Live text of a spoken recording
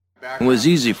It was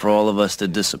easy for all of us to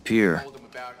disappear.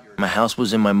 My house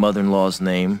was in my mother-in-law's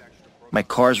name. My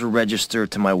cars were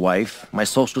registered to my wife. My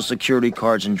social security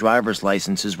cards and driver's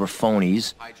licenses were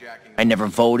phonies. I never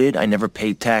voted. I never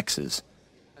paid taxes.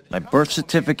 My birth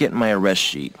certificate and my arrest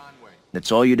sheet.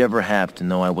 That's all you'd ever have to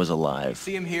know I was alive.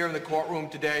 See him here in the courtroom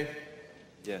today?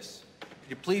 Yes. Could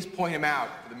you please point him out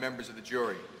for the members of the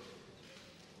jury?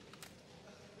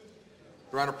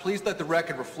 Your Honor, please let the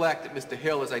record reflect that Mr.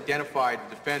 Hill has identified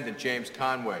the defendant, James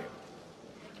Conway.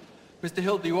 Mr.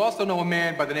 Hill, do you also know a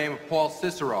man by the name of Paul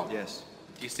Cicero? Yes.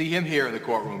 Do you see him here in the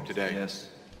courtroom today? Yes.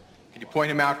 Can you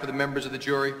point him out for the members of the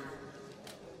jury?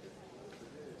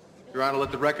 Your Honor,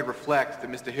 let the record reflect that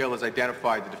Mr. Hill has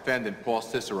identified the defendant, Paul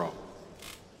Cicero.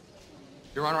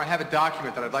 Your Honor, I have a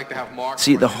document that I'd like to have marked...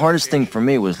 See, the hardest thing for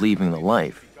me was leaving the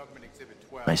life.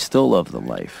 I still love the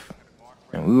life.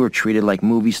 And we were treated like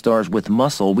movie stars with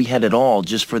muscle. We had it all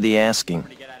just for the asking.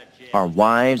 Our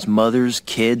wives, mothers,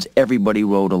 kids, everybody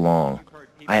rode along.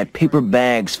 I had paper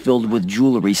bags filled with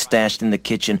jewelry stashed in the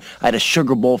kitchen. I had a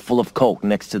sugar bowl full of Coke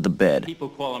next to the bed. People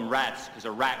call them rats because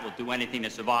a rat will do anything to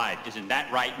survive. Isn't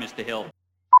that right, Mr. Hill?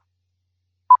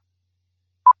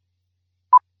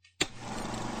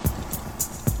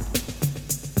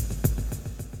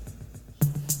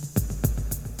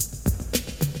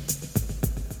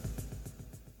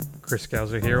 Chris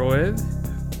Scalzo here with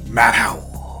Matt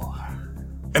Howell.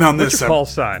 And on what's this your call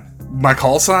sign? My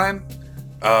call sign?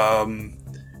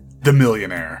 The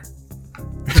Millionaire.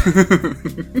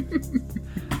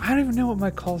 I don't even know what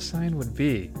my call sign would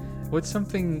be. What's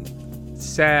something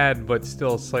sad but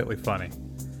still slightly funny?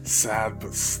 Sad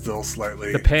but still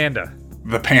slightly... The Panda.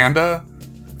 The Panda?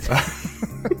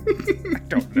 I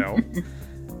don't know.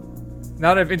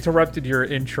 Now that I've interrupted your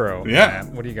intro, Yeah.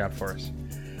 Matt, what do you got for us?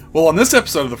 Well, on this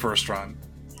episode of The First Run,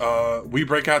 we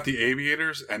break out the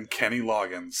Aviators and Kenny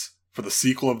Loggins for the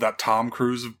sequel of that Tom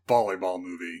Cruise volleyball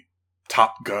movie,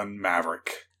 Top Gun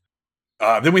Maverick.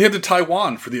 Then we head to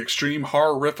Taiwan for the extreme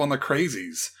horror riff on the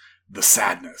crazies, The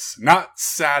Sadness. Not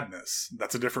Sadness.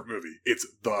 That's a different movie. It's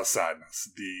The Sadness.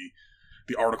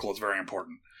 The article is very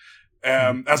important.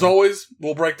 As always,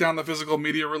 we'll break down the physical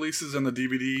media releases and the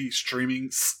DVD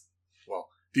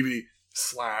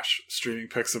DVD/streaming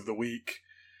picks of the week.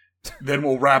 Then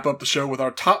we'll wrap up the show with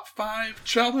our top 5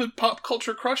 childhood pop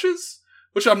culture crushes,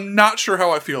 which I'm not sure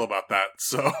how I feel about that.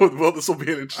 So, well, this will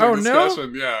be an interesting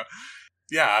discussion. No?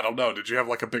 Yeah, I don't know. Did you have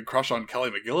like a big crush on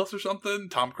Kelly McGillis or something?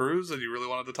 Tom Cruise, and you really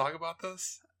wanted to talk about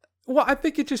this? Well, I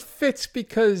think it just fits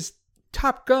because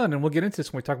Top Gun, and we'll get into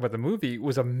this when we talk about the movie,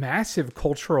 was a massive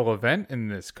cultural event in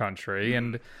this country,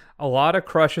 and a lot of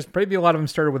crushes, maybe a lot of them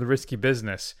started with Risky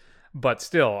Business. But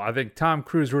still, I think Tom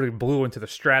Cruise really blew into the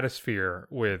stratosphere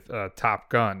with Top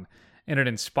Gun. And it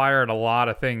inspired a lot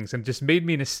of things and just made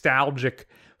me nostalgic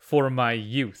for my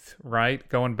youth, right?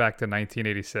 Going back to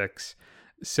 1986.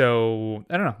 So,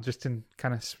 I don't know, just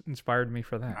kind of inspired me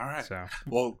for that. All right. So.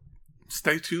 Well,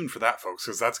 stay tuned for that, folks,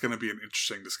 because that's going to be an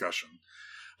interesting discussion.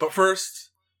 But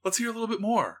first, let's hear a little bit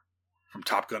more from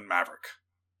Top Gun Maverick.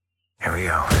 Here we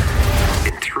go.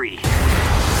 In 3,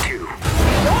 2,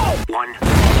 1...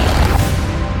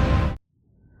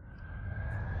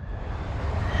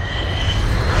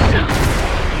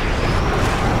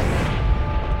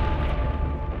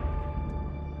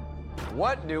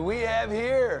 What do we have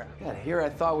here? God, here I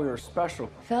thought we were special.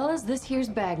 Fellas, this here's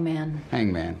Bagman.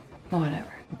 Hangman.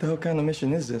 Whatever. What the hell kind of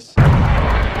mission is this?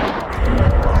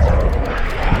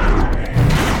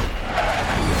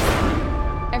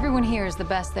 Everyone here is the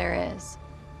best there is.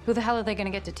 Who the hell are they gonna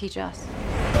get to teach us?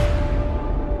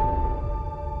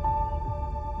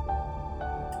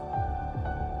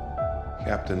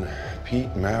 Captain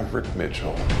Pete Maverick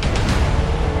Mitchell.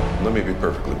 Let me be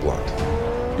perfectly blunt.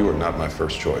 You are not my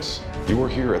first choice. You are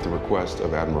here at the request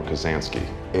of Admiral Kazansky,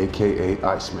 a.k.a.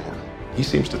 Iceman. He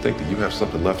seems to think that you have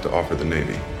something left to offer the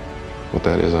Navy. What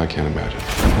that is, I can't imagine.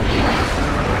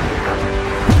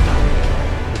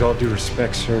 With all due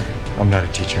respect, sir, I'm not a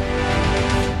teacher.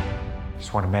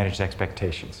 Just want to manage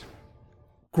expectations.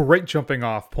 Great jumping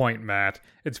off point, Matt.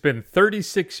 It's been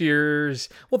 36 years.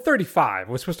 Well, 35.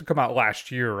 It was supposed to come out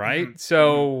last year, right? Mm-hmm.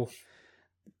 So,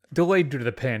 delayed due to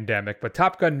the pandemic, but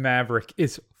Top Gun Maverick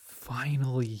is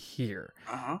finally here.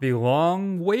 The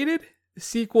long-awaited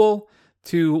sequel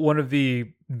to one of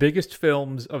the biggest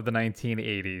films of the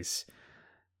 1980s.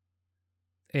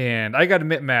 And I got to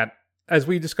admit, Matt, as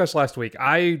we discussed last week,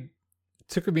 it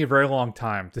took me a very long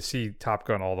time to see Top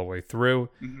Gun all the way through.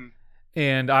 Mm-hmm.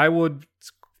 And I would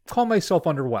call myself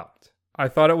underwhelmed. I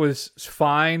thought it was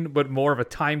fine, but more of a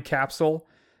time capsule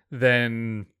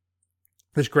than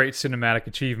this great cinematic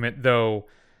achievement, though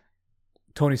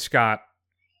Tony Scott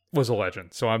was a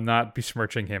legend, so I'm not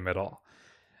besmirching him at all.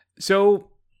 So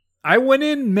I went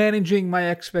in managing my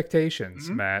expectations,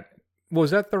 Matt.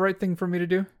 Was that the right thing for me to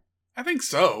do? I think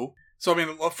so. So, I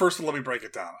mean, first let me break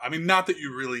it down. I mean, not that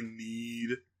you really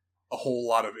need a whole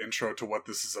lot of intro to what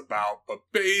this is about, but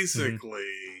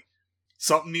basically,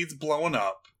 something needs blowing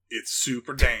up. It's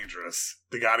super dangerous.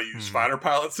 They got to use fighter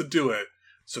pilots to do it,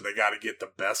 so they got to get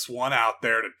the best one out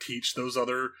there to teach those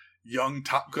other young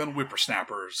Top Gun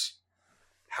whippersnappers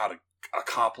how to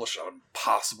accomplish an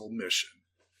impossible mission.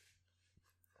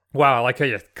 Wow, I like how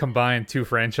you combined two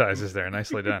franchises there.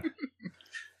 Nicely done.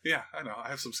 Yeah, I know. I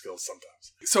have some skills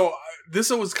sometimes. So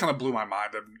this always kind of blew my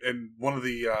mind. And one of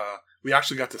the... we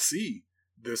actually got to see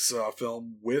this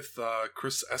film with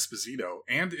Chris Esposito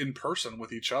and in person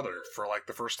with each other for like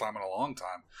the first time in a long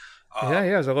time. Yeah,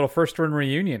 it was a little first-run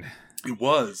reunion. It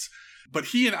was. But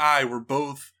he and I were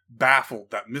both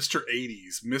baffled that Mr.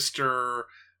 80s, Mr.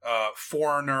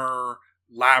 Foreigner,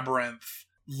 Labyrinth,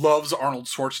 loves Arnold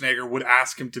Schwarzenegger, would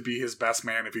ask him to be his best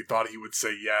man if he thought he would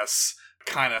say yes,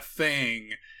 kind of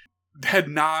thing, had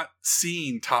not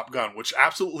seen Top Gun, which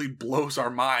absolutely blows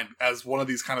our mind as one of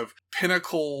these kind of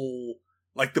pinnacle,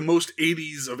 like the most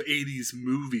 80s of 80s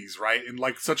movies, right? And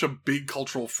like such a big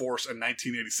cultural force in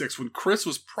 1986 when Chris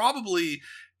was probably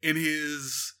in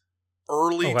his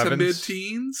early 11s. to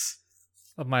mid-teens.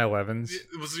 Of my 11s.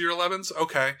 Was it your 11s?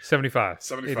 Okay. 75.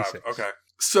 75. 86. Okay.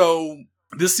 So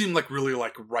this seemed like really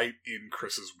like right in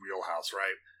Chris's wheelhouse,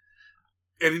 right?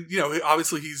 And, you know,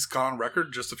 obviously he's gone on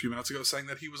record just a few minutes ago saying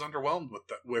that he was underwhelmed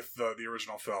with the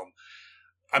original film.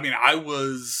 I mean, I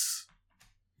was...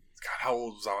 God, how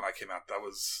old was I when I came out? That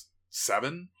was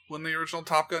 7 when the original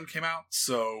Top Gun came out.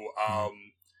 So, I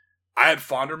had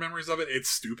fonder memories of it. It's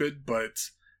stupid, but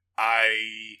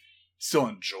I still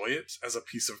enjoy it as a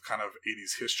piece of kind of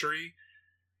 80s history.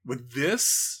 With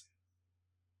this,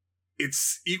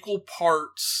 it's equal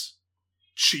parts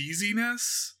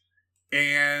cheesiness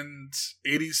and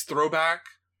 80s throwback,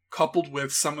 coupled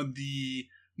with some of the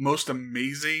most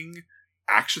amazing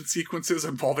action sequences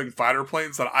involving fighter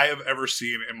planes that I have ever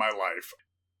seen in my life.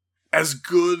 As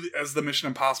good as the Mission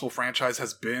Impossible franchise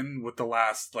has been with the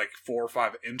last like 4 or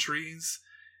 5 entries,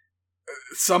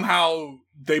 somehow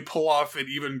they pull off an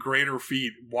even greater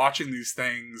feat watching these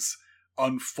things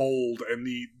unfold, and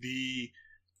the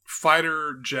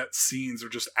fighter jet scenes are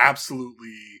just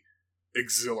absolutely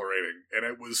exhilarating, and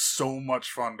it was so much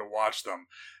fun to watch them.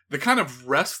 The kind of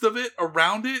rest of it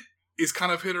around it is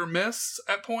kind of hit or miss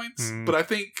at points, but I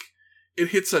think it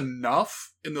hits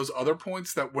enough in those other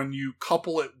points that when you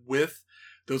couple it with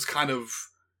those kind of,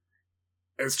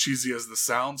 as cheesy as this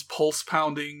sounds,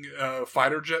 pulse-pounding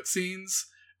fighter jet scenes,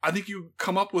 I think you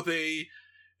come up with a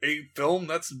film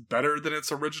that's better than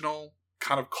its original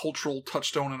kind of cultural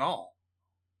touchstone and all.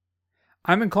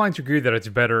 I'm inclined to agree that it's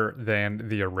better than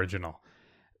the original.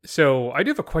 So I do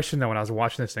have a question, though, when I was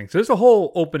watching this thing. So there's a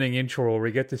whole opening intro where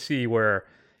we get to see where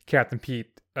Captain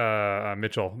Pete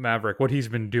Mitchell, Maverick, what he's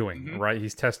been doing, right?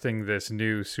 He's testing this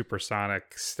new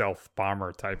supersonic stealth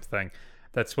bomber type thing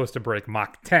that's supposed to break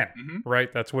Mach 10,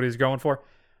 right? That's what he's going for.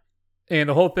 And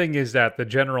the whole thing is that the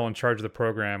general in charge of the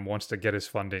program wants to get his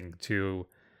funding to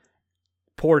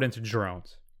pour it into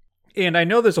drones. And I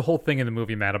know there's a whole thing in the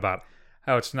movie, Matt, about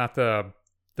how it's not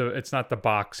it's not the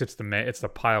box, it's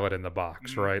the pilot in the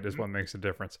box, right? Is what makes the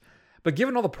difference. But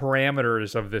given all the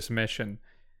parameters of this mission,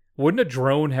 wouldn't a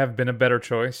drone have been a better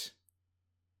choice?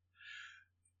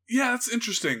 Yeah, that's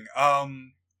interesting.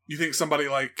 You think somebody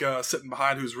like sitting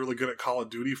behind who's really good at Call of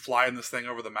Duty flying this thing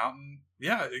over the mountain?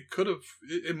 Yeah, it could have.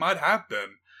 It might have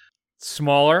been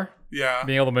Smaller. Yeah,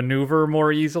 being able to maneuver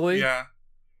more easily. Yeah,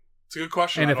 it's a good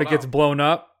question. And if it gets blown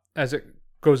up as it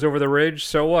goes over the ridge,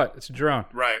 so what? It's a drone,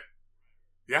 right?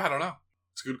 Yeah, I don't know.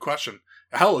 It's a good question.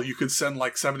 Hell, you could send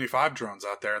like 75 drones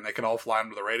out there and they could all fly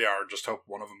under the radar and just hope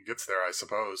one of them gets there, I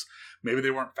suppose. Maybe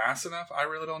they weren't fast enough. I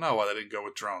really don't know why they didn't go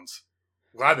with drones.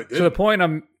 Glad they did. So the point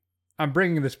I'm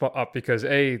bringing this up because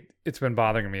A, it's been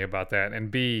bothering me about that, and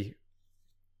B,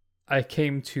 I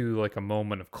came to like a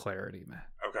moment of clarity, man.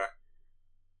 Okay.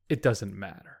 It doesn't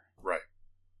matter. Right.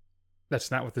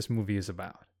 That's not what this movie is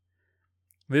about.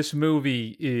 This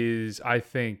movie is, I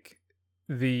think,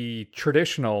 the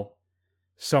traditional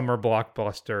summer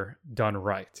blockbuster done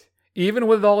right. Even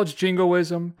with all its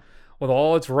jingoism, with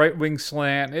all its right-wing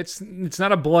slant, it's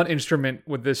not a blunt instrument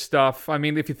with this stuff. I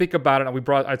mean, if you think about it,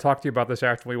 I talked to you about this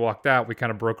after we walked out. We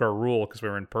kind of broke our rule because we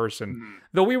were in person.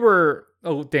 Though we were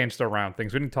danced around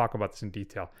things. We didn't talk about this in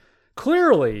detail.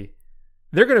 Clearly,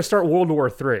 they're going to start World War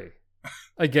III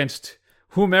against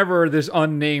whomever this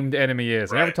unnamed enemy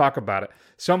is. Right. I never talk about it.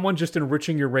 Someone just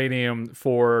enriching uranium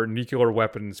for nuclear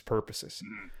weapons purposes.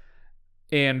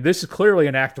 And this is clearly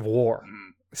an act of war.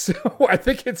 So I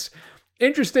think it's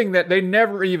interesting that they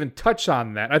never even touch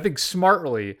on that. I think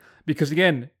smartly, because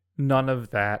again, none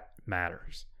of that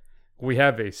matters. We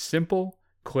have a simple,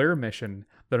 clear mission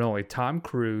that only Tom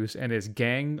Cruise and his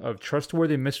gang of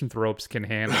trustworthy misanthropes can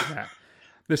handle that.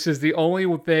 This is the only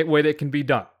way that can be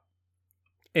done.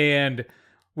 And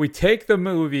we take the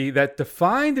movie that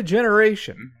defined a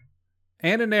generation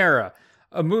and an era,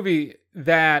 a movie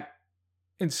that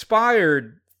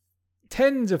inspired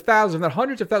tens of thousands, not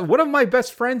hundreds of thousands. One of my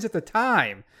best friends at the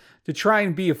time to try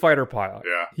and be a fighter pilot.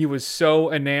 Yeah. He was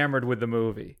so enamored with the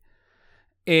movie.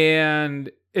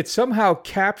 And it somehow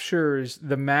captures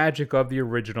the magic of the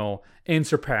original and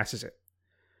surpasses it.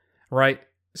 Right?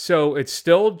 So it's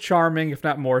still charming, if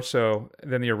not more so,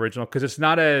 than the original, because it's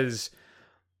not as...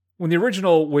 When the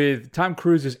original, with Tom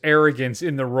Cruise's arrogance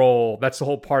in the role, that's the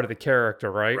whole part of the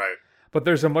character, right? Right. But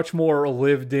there's a much more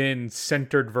lived-in,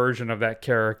 centered version of that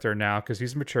character now because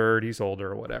he's matured, he's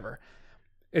older, or whatever.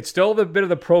 It's still a bit of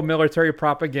the pro-military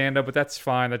propaganda, but that's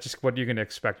fine. That's just what you're going to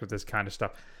expect with this kind of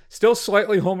stuff. Still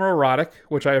slightly homoerotic,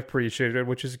 which I appreciated,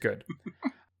 which is good.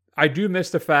 I do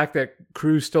miss the fact that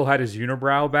Cruise still had his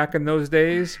unibrow back in those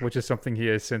days, which is something he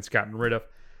has since gotten rid of.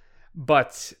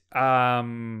 But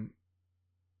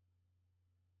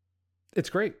it's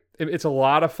great. It's a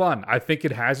lot of fun. I think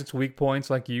it has its weak points,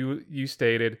 like you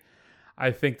stated.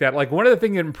 I think that like one of the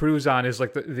things it improves on is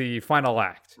like the final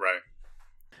act. Right.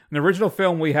 In the original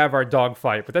film, we have our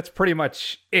dogfight, but that's pretty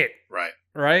much it. Right.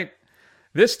 Right?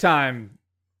 This time,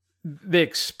 they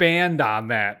expand on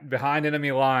that behind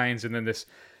enemy lines, and then this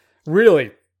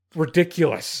really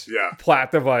ridiculous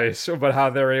plot device about how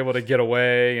they're able to get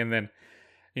away, and then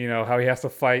how he has to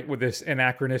fight with this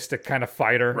anachronistic kind of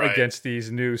fighter against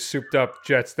these new souped up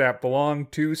jets that belong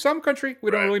to some country.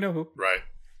 We don't really know who. Right.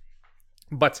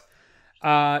 But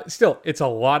still, it's a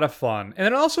lot of fun. And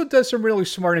it also does some really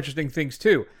smart, interesting things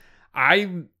too.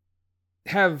 I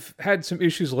have had some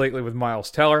issues lately with Miles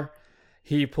Teller.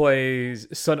 He plays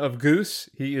Son of Goose.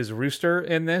 He is Rooster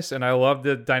in this. And I love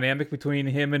the dynamic between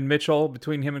him and Mitchell,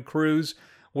 between him and Cruz,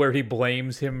 where he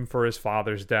blames him for his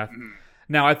father's death.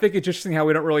 Now, I think it's interesting how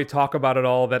we don't really talk about it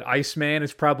all, that Iceman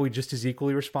is probably just as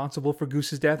equally responsible for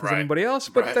Goose's death as anybody else,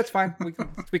 but that's fine.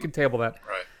 We can table that.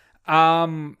 Right.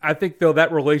 I think, though,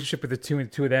 that relationship with the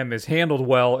two of them is handled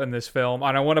well in this film,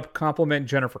 and I want to compliment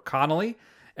Jennifer Connelly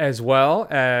as well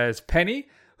as Penny,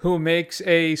 who makes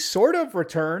a sort of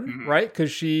return, right?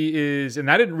 Because she is, and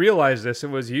I didn't realize this, it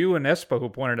was you and Espa who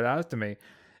pointed it out to me.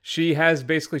 She's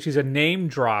a name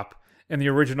drop in the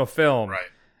original film. Right.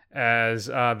 As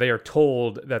they are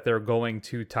told that they're going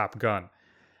to Top Gun.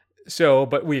 So,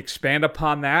 but we expand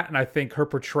upon that, and I think her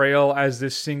portrayal as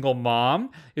this single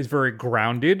mom is very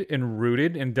grounded and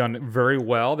rooted and done very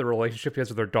well. The relationship she has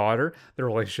with her daughter, the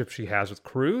relationship she has with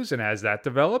Cruz, and as that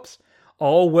develops,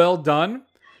 all well done.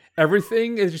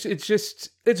 Everything is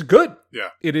it's good.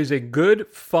 Yeah. It is a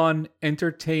good, fun,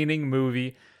 entertaining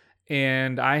movie,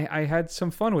 and I had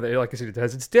some fun with it. Like I said, it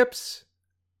has its dips.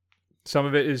 Some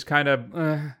of it is kind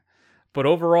of... But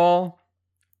overall,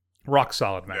 rock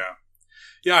solid, man.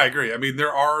 Yeah, I agree. I mean,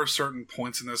 there are certain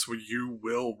points in this where you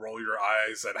will roll your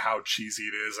eyes at how cheesy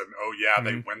it is, and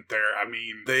they went there. I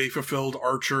mean, they fulfilled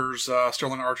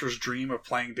Sterling Archer's dream of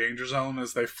playing Danger Zone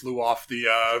as they flew off the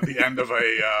end of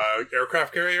a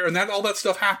aircraft carrier, and all that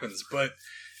stuff happens. But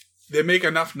they make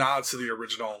enough nods to the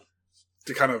original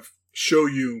to kind of show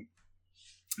you,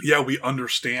 we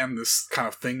understand this kind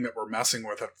of thing that we're messing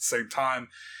with at the same time.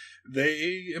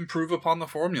 They improve upon the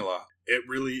formula. It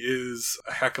really is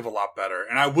a heck of a lot better.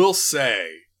 And I will say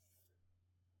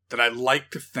that I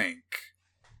like to think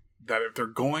that if they're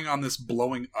going on this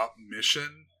blowing up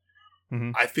mission,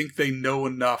 I think they know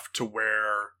enough to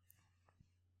where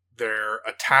they're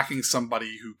attacking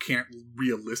somebody who can't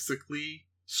realistically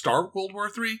start World War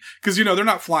III. Because, they're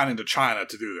not flying into China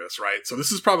to do this, right? So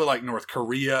this is probably like North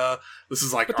Korea. This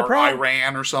is like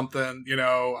Iran or something,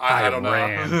 I don't know.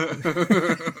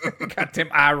 Goddamn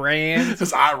Irans.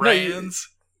 It's Irans.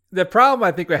 The problem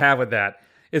I think we have with that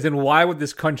is then why would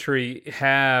this country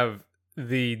have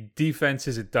the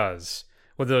defenses it does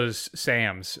with those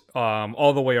SAMs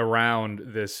all the way around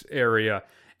this area,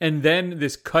 and then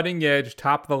this cutting edge,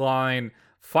 top of the line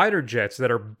fighter jets that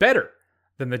are better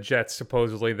than the jets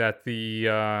supposedly that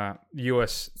the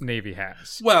U.S. Navy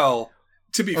has. Well,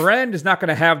 Iran is not going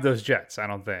to have those jets, I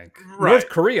don't think. Right. North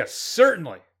Korea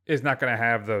certainly is not going to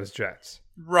have those jets.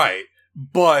 Right.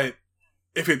 But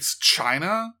if it's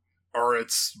China or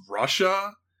it's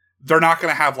Russia, they're not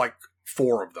going to have like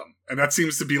 4 of them. And that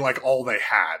seems to be like all they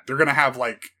had. They're going to have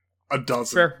like a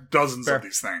dozen, dozens of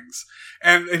these things.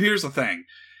 And here's the thing.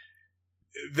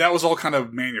 that was all kind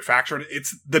of manufactured.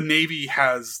 It's the Navy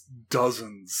has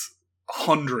dozens,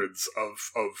 hundreds of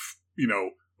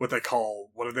what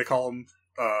do they call them?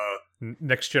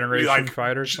 Next generation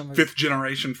fighters, something? Fifth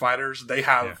generation fighters.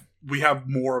 We have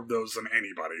more of those than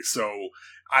anybody. So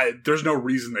there's no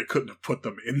reason they couldn't have put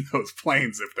them in those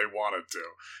planes if they wanted to.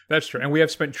 That's true. And we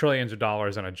have spent trillions of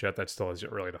dollars on a jet that still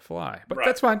isn't really to fly. But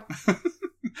that's fine.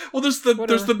 Well, there's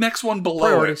the next one below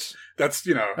Priorities. it. That's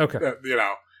okay.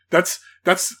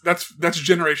 That's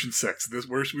Generation 6.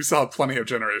 We still have plenty of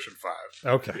Generation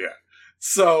 5. Okay. Yeah.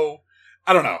 So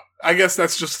I don't know. I guess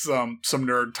that's just some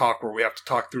nerd talk where we have to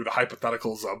talk through the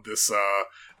hypotheticals of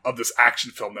this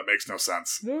action film that makes no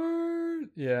sense.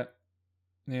 Yeah.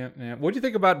 What do you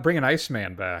think about bringing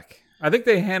Iceman back? I think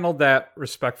they handled that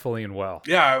respectfully and well.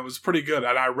 Yeah, it was pretty good.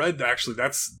 And I read actually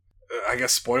that's, I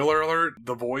guess, spoiler alert,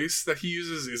 the voice that he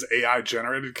uses is AI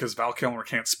generated because Val Kilmer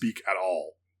can't speak at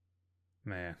all.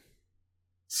 Man.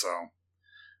 So,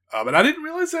 but I didn't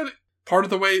realize that part of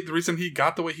the reason he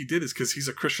got the way he did is because he's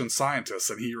a Christian Scientist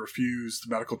and he refused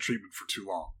medical treatment for too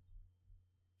long.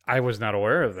 I was not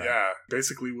aware of that. Yeah,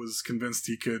 basically was convinced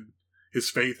his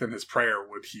faith and his prayer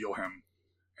would heal him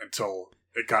until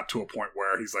it got to a point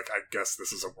where he's like, I guess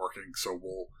this isn't working, so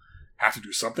we'll have to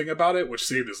do something about it, which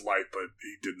saved his life, but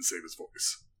he didn't save his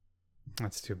voice.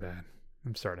 That's too bad.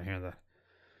 I'm sorry to hear that.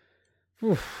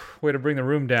 Oof, way to bring the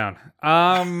room down.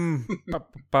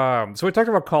 So we talked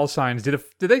about call signs. Did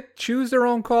they choose their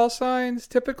own call signs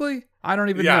typically? I don't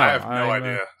even know. Yeah, I have no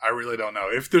idea. I really don't know.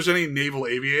 If there's any naval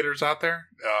aviators out there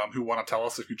who want to tell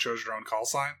us if you chose your own call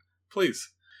sign, please.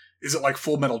 Is it like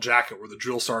Full Metal Jacket where the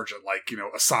drill sergeant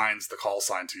assigns the call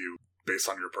sign to you based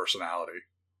on your personality?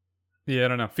 Yeah, I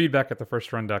don't know. Feedback at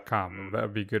thefirstrun.com. That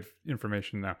would be good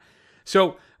information now.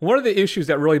 So one of the issues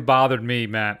that really bothered me,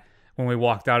 Matt, when we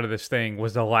walked out of this thing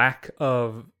was the lack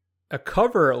of a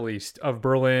cover, at least, of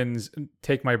Berlin's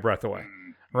Take My Breath Away,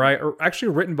 right? Or actually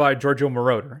written by Giorgio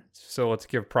Moroder. So let's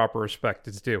give proper respect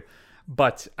its due.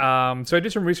 But, so I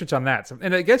did some research on that.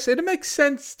 And I guess it makes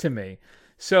sense to me.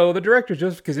 So the director,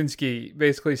 Joseph Kosinski,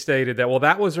 basically stated that, well,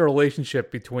 that was a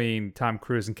relationship between Tom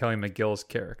Cruise and Kelly McGill's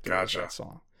character. Gotcha. That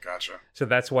song. Gotcha. So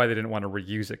that's why they didn't want to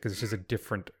reuse it, because it's just a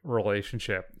different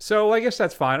relationship. So I guess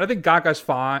that's fine. I think Gaga's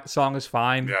song is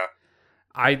fine. Yeah.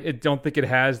 I don't think it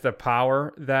has the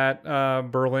power that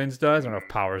Berlin's does. I don't know if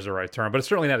power is the right term, but it's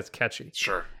certainly not as catchy.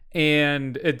 Sure.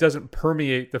 And it doesn't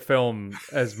permeate the film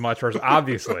as much, or as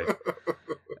obviously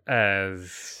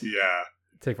as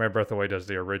Take My Breath Away does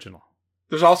the original.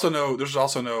 There's also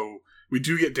no. We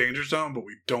do get Danger Zone, but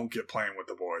we don't get Playing with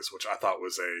the Boys, which I thought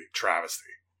was a travesty.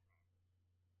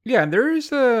 Yeah, and there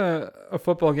is a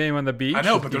football game on the beach. I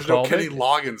know, but there's no Kenny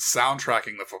Loggins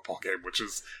soundtracking the football game, which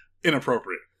is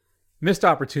inappropriate. Missed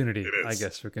opportunity, I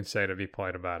guess we can say, to be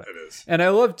polite about it. It is. And I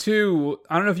love, too,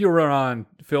 I don't know if you were on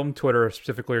film Twitter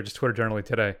specifically or just Twitter generally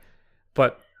today,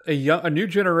 but a new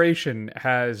generation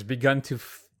has begun to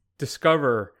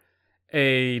discover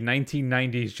a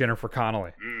 1990s Jennifer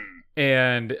Connelly.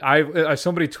 And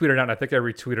somebody tweeted out, and I think I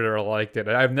retweeted it or liked it.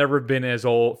 I've never been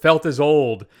felt as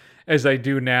old as I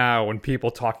do now when people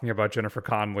talking about Jennifer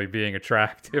Connelly being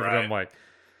attractive. Right. And I'm like,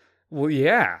 well,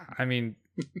 yeah. I mean,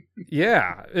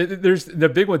 yeah. There's the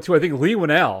big one, too. I think Lee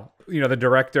Winnell, the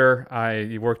director,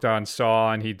 he worked on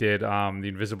Saw, and he did the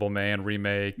Invisible Man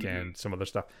remake and some other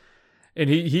stuff. And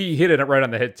he hit it right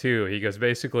on the head, too. He goes,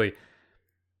 basically,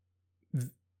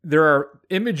 there are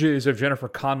images of Jennifer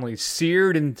Connelly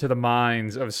seared into the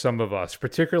minds of some of us,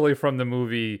 particularly from the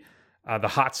movie The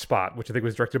Hot Spot, which I think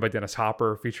was directed by Dennis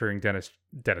Hopper, featuring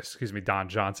Don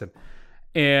Johnson.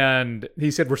 And he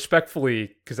said,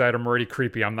 respectfully, because I'm already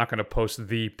creepy, I'm not going to post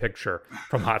the picture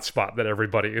from Hot Spot that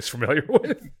everybody is familiar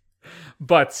with.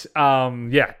 But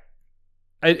yeah,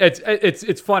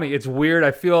 it's funny. It's weird.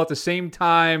 I feel at the same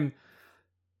time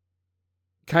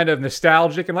kind of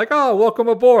nostalgic and like, oh, welcome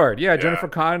aboard. Yeah, Jennifer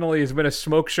Connelly has been a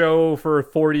smoke show for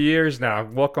 40 years now.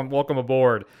 Welcome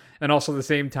aboard. And also at the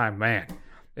same time, man,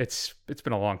 it's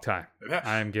been a long time.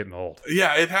 I'm getting old.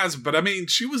 Yeah, it has. But I mean,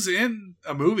 she was in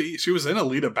a movie. She was in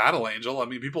Alita Battle Angel. I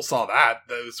mean, people saw that.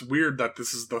 It's weird that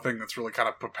this is the thing that's really kind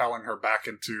of propelling her back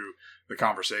into the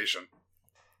conversation.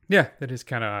 Yeah, that is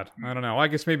kind of odd. I don't know. I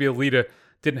guess maybe Alita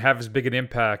didn't have as big an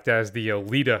impact as the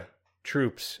Alita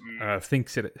troops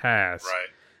thinks it has. Right.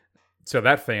 So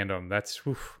that fandom, that's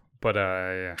oof. But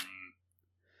yeah.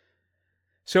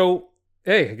 So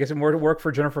hey, I guess more to work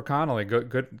for Jennifer Connelly.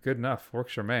 Good enough.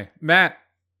 Works for me. Matt,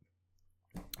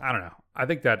 I don't know. I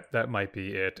think that might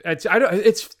be it. I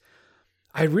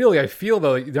feel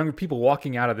though, young people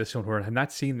walking out of this one who have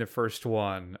not seen the first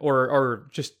one or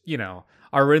just,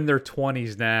 are in their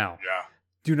 20s now. Yeah.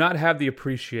 do not have the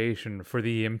appreciation for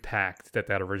the impact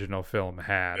that original film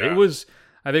had. Yeah. It was,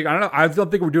 I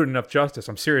don't think we're doing enough justice.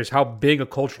 I'm serious how big a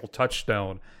cultural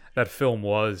touchstone that film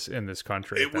was in this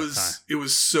country at that time. It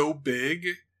was so big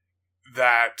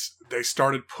that they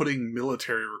started putting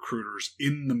military recruiters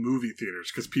in the movie theaters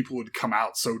because people would come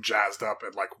out so jazzed up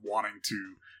and like wanting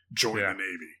to join the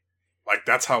Navy. Like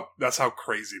that's how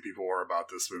crazy people were about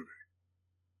this movie.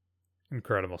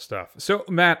 Incredible stuff. So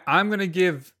Matt, I'm going to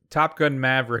give Top Gun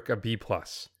Maverick a B+.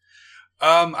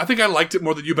 I think I liked it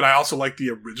more than you, but I also liked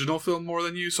the original film more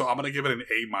than you, so I'm going to give it an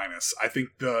A-. I think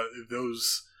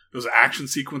those action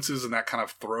sequences and that kind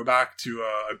of throwback to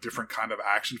a different kind of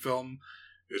action film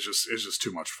is just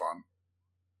too much fun.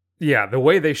 Yeah, the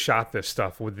way they shot this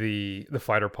stuff with the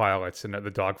fighter pilots and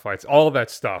the dogfights, all of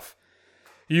that stuff,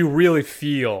 you really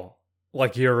feel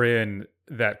like you're in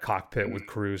that cockpit with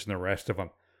Cruise and the rest of them.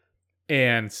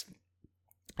 And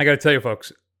I got to tell you,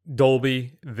 folks,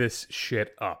 Dolby this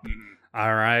shit up.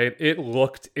 All right? It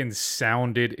looked and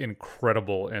sounded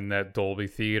incredible in that Dolby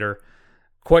theater.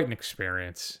 Quite an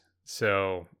experience.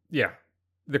 So, yeah,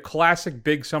 the classic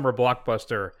big summer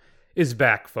blockbuster is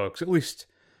back, folks, at least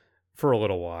for a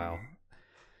little while.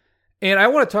 And I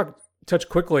want to touch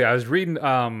quickly. I was reading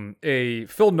a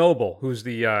Phil Noble, who's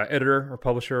the editor or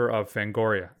publisher of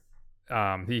Fangoria.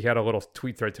 He had a little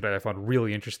tweet thread today I found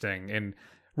really interesting and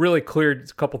really cleared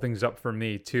a couple things up for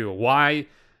me, too. Why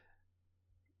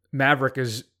Maverick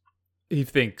is, he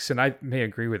thinks, and I may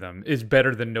agree with him, is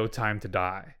better than No Time to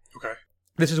Die. Okay.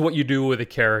 This is what you do with a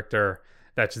character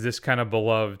that's this kind of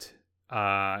beloved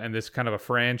and this kind of a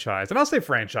franchise. And I'll say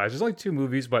franchise. There's only 2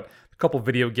 movies, but a couple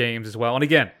video games as well. And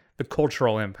again, the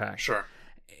cultural impact. Sure.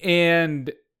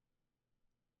 And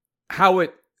how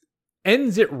it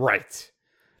ends it right.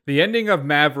 The ending of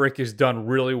Maverick is done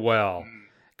really well.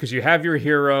 Because you have your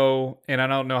hero, and I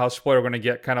don't know how spoiler we're going to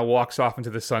get, kind of walks off into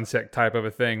the sunset type of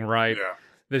a thing, right?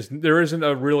 Yeah. There isn't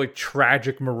a really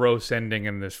tragic, morose ending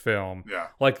in this film. Yeah.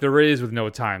 Like there is with No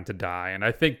Time to Die. And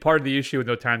I think part of the issue with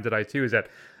No Time to Die, too, is that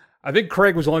I think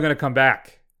Craig was only going to come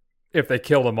back if they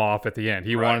killed him off at the end.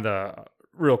 He wanted a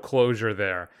real closure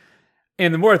there.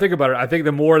 And the more I think about it, I think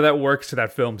the more that works to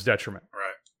that film's detriment.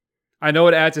 Right. I know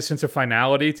it adds a sense of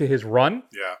finality to his run.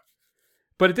 Yeah.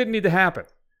 But it didn't need to happen.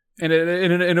 And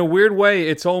in a weird way,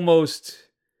 it's almost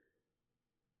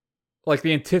like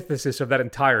the antithesis of that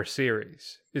entire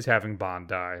series is having Bond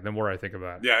die, the more I think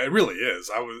about it. Yeah, it really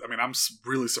is. I'm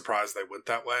really surprised they went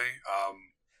that way.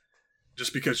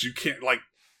 Just because you can't, like,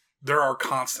 there are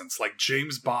constants. Like,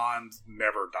 James Bond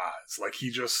never dies. Like, he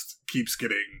just keeps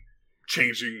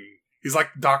changing. He's like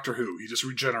Doctor Who. He just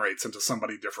regenerates into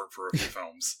somebody different for a few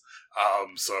films.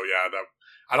 So, yeah,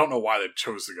 I don't know why they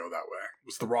chose to go that way. It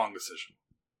was the wrong decision.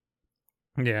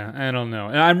 Yeah, I don't know.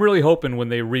 And I'm really hoping when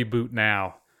they reboot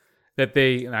now that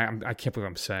I can't believe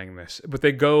I'm saying this, but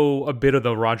they go a bit of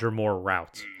the Roger Moore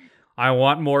route. I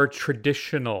want more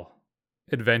traditional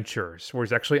adventures where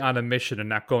he's actually on a mission and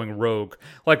not going rogue.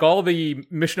 Like all the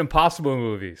Mission Impossible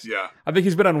movies. Yeah. I think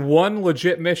he's been on one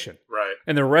legit mission. Right.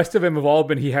 And the rest of them have all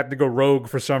been he had to go rogue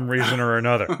for some reason or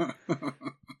another.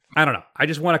 I don't know. I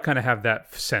just want to kind of have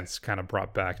that sense kind of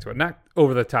brought back to it. Not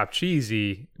over the top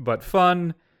cheesy, but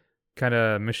fun, kind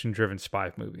of mission-driven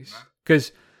spy movies.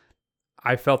 Because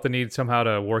I felt the need somehow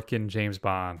to work in James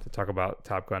Bond to talk about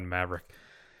Top Gun Maverick.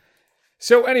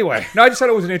 So anyway, I just thought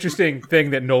it was an interesting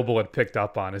thing that Noble had picked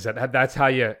up on, is that that's how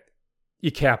you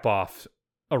cap off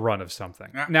a run of something.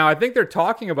 Yeah. Now, I think they're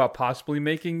talking about possibly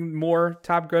making more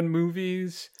Top Gun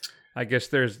movies. I guess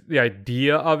there's the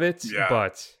idea of it,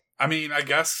 but... I mean, I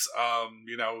guess,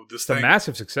 this thing... It's a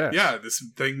massive success. Yeah, this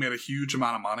thing made a huge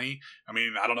amount of money. I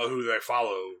mean, I don't know who they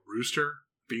follow. Rooster?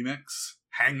 Phoenix?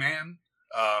 Hangman?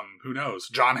 Who knows?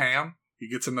 John Hamm?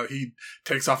 He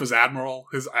takes off his admiral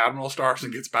stars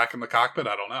and gets back in the cockpit?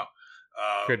 I don't know.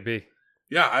 Could be.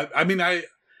 Yeah, I mean, I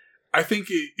think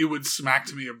it would smack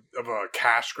to me of a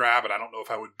cash grab, and I don't know if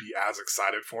I would be as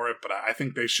excited for it, but I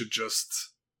think they should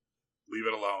just leave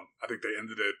it alone. I think they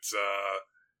ended it...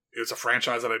 It's a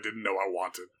franchise that I didn't know I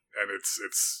wanted, and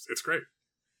it's great.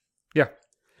 Yeah.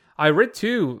 I read,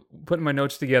 too, putting my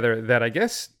notes together, that I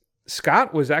guess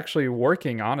Scott was actually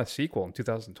working on a sequel in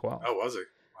 2012. Oh, was he?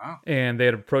 Wow. And they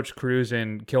had approached Cruise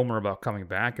and Kilmer about coming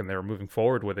back, and they were moving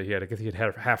forward with it. He had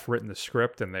half written the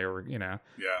script, and they were, Yeah.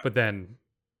 But then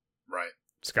right.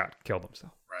 Scott killed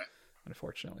himself. Right.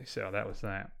 Unfortunately. So that was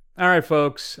that. All right,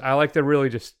 folks. I like to really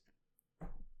just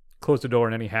close the door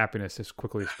on any happiness as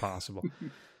quickly as possible.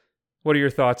 What are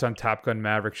your thoughts on Top Gun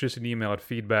Maverick? Just an email at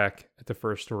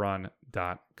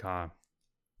feedback@thefirstrun.com.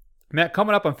 Matt,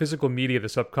 coming up on physical media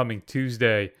this upcoming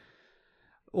Tuesday,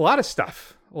 a lot of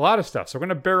stuff. A lot of stuff. So we're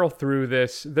going to barrel through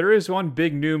this. There is one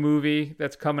big new movie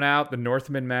that's coming out. The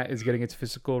Northman, Matt, is getting its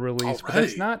physical release. But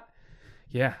that's not...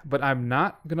 Yeah, but I'm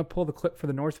not going to pull the clip for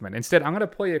The Northman. Instead, I'm going to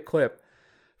play a clip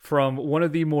from one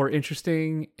of the more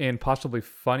interesting and possibly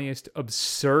funniest,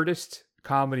 absurdist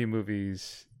comedy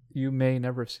movies you may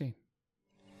never have seen.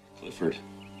 Clifford,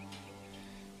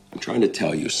 I'm trying to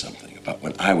tell you something about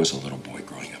when I was a little boy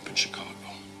growing up in Chicago.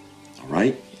 All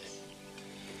right?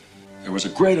 There was a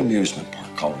great amusement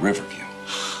park called Riverview.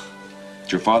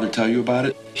 Did your father tell you about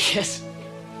it? Yes.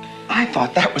 I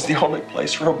thought that was the only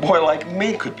place where a boy like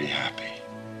me could be happy.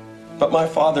 But my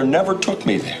father never took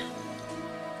me there.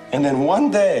 And then one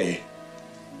day,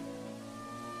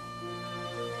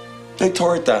 they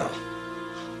tore it down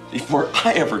before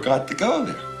I ever got to go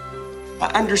there. I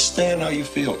understand how you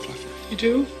feel, Clifford. You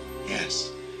do?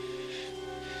 Yes.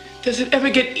 Does it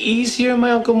ever get easier, my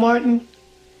Uncle Martin?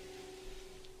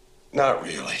 Not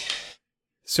really.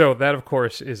 So that, of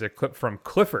course, is a clip from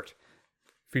Clifford,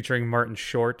 featuring Martin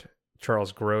Short,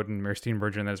 Charles Grodin, Mary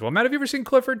Steenburgen as well. Matt, have you ever seen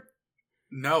Clifford?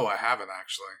 No, I haven't,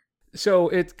 actually. So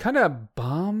it kind of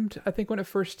bombed, I think, when it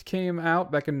first came out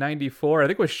back in 94. I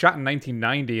think it was shot in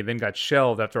 1990 and then got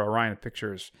shelved after Orion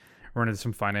Pictures ran into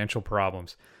some financial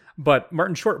problems. But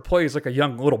Martin Short plays like a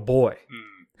young little boy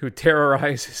who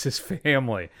terrorizes his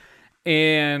family.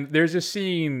 And there's a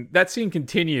scene, that scene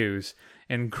continues,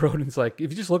 and Grodin's like,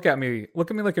 if you just look at me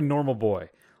like a normal boy,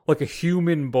 like a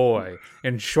human boy.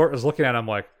 And Short is looking at him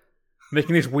like,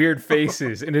 making these weird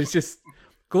faces. And it's just,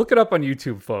 look it up on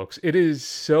YouTube, folks. It is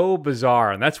so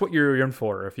bizarre. And that's what you're in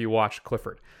for if you watch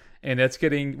Clifford. And that's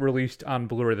getting released on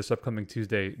Blu-ray this upcoming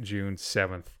Tuesday, June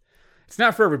 7th. It's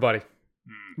not for everybody,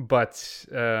 but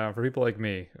for people like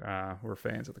me, we're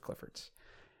fans of the Cliffords.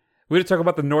 We had to talk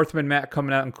about The Northman, Matt,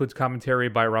 coming out. Includes commentary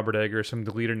by Robert Egger, some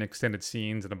deleted and extended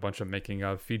scenes, and a bunch of making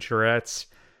of featurettes.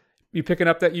 You picking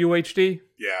up that UHD?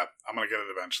 Yeah, I'm going to get it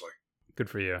eventually. Good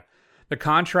for you. The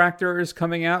Contractor is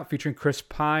coming out, featuring Chris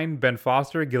Pine, Ben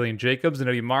Foster, Gillian Jacobs, and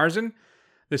Eddie Marsan.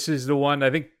 This is the one, I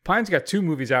think Pine's got 2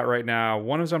 movies out right now.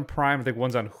 One is on Prime, I think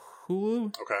one's on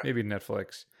Hulu. Okay. Maybe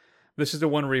Netflix. This is the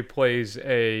one where he plays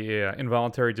a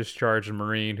involuntary discharged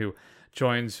Marine who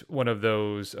joins one of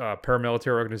those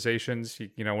paramilitary organizations,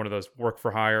 one of those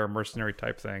work-for-hire, mercenary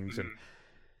type things, and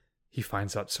he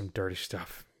finds out some dirty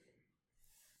stuff.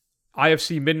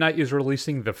 IFC Midnight is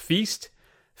releasing The Feast,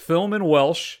 film in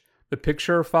Welsh. The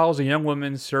picture follows a young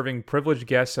woman serving privileged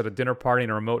guests at a dinner party in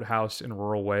a remote house in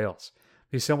rural Wales.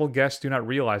 The assembled guests do not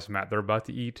realize, Matt, they're about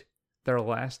to eat their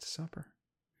last supper.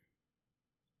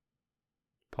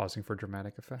 Pausing for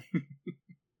dramatic effect.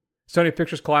 Sony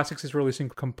Pictures Classics is releasing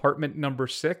Compartment Number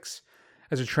 6.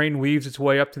 As a train weaves its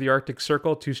way up to the Arctic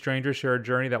Circle, 2 strangers share a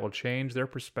journey that will change their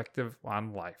perspective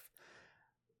on life.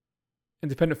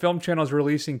 Independent Film Channel is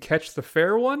releasing Catch the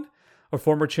Fair One. A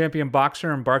former champion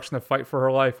boxer embarks on the fight for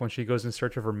her life when she goes in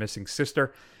search of her missing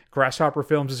sister. Grasshopper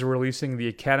Films is releasing the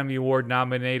Academy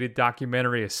Award-nominated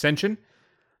documentary Ascension.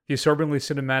 The absorbingly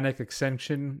cinematic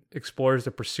Ascension explores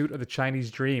the pursuit of the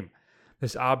Chinese dream.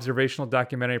 This observational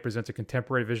documentary presents a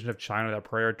contemporary vision of China that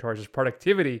prioritizes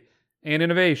productivity and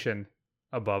innovation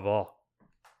above all.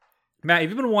 Matt, have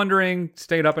you been wondering,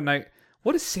 staying up at night,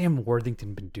 what has Sam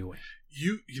Worthington been doing?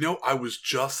 I was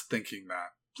just thinking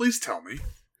that. Please tell me.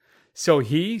 So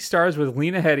he stars with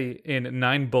Lena Headey in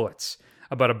 9 Bullets,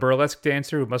 about a burlesque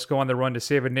dancer who must go on the run to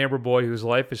save a neighbor boy whose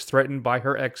life is threatened by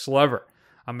her ex-lover.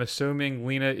 I'm assuming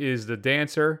Lena is the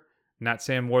dancer, not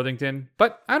Sam Worthington,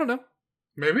 but I don't know.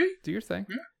 Maybe? Do your thing.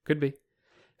 Yeah. Could be.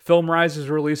 Film Rise is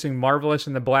releasing Marvelous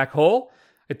in the Black Hole.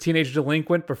 A teenage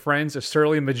delinquent befriends a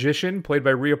surly magician, played by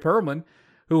Rhea Perlman,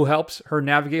 who helps her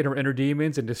navigate her inner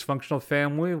demons and dysfunctional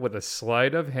family with a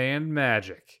sleight of hand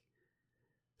magic.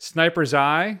 Sniper's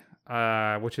Eye,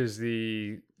 which is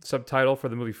the subtitle for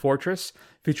the movie Fortress,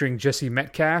 featuring Jesse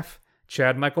Metcalfe,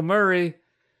 Chad Michael Murray,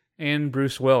 and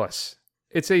Bruce Willis.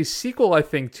 It's a sequel, I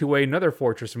think, to another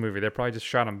Fortress movie. They probably just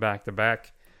shot them back to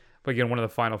back. But again, one of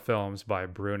the final films by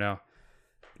Bruno.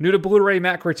 New to Blu-ray,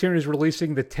 Matt Criterion is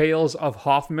releasing The Tales of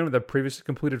Hoffman with a previously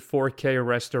completed 4K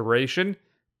restoration.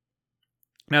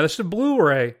 Now, this is a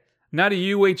Blu-ray, not a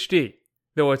UHD,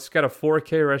 though it's got a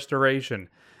 4K restoration.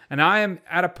 And I am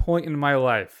at a point in my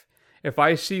life, if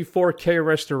I see 4K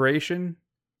restoration,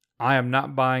 I am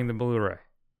not buying the Blu-ray.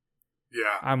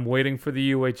 Yeah. I'm waiting for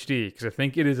the UHD, because I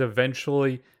think it is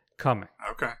eventually coming.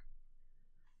 Okay.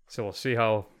 So we'll see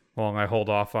how long I hold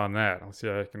off on that. I'll see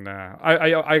if I can...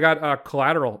 I got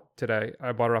Collateral today.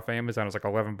 I bought it off Amazon. It was like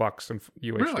 $11 in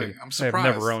UHD. Really? I'm surprised.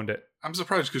 I've never owned it. I'm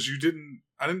surprised because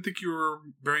I didn't think you were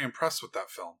very impressed with that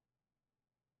film.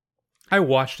 I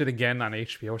watched it again on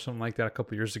HBO or something like that a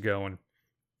couple years ago, and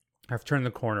I've turned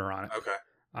the corner on it. Okay.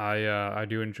 I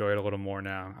do enjoy it a little more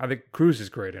now. I think Cruise is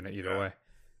great in it either way.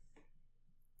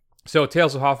 So,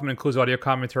 Tales of Hoffman includes audio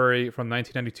commentary from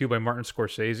 1992 by Martin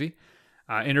Scorsese,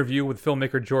 interview with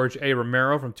filmmaker George A.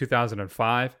 Romero from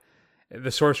 2005, The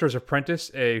Sorcerer's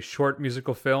Apprentice, a short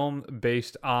musical film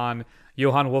based on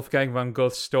Johann Wolfgang von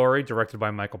Goethe's story, directed by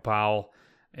Michael Powell,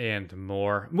 and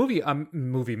more.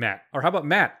 Movie, Matt. Or how about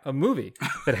Matt? A movie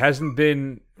that hasn't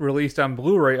been released on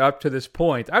Blu-ray up to this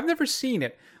point. I've never seen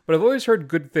it, but I've always heard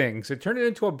good things. It turned it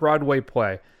into a Broadway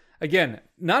play. Again,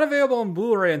 not available on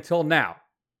Blu-ray until now.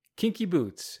 Kinky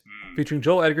Boots, featuring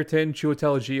Joel Edgerton,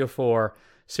 Chiwetel Ejiofor,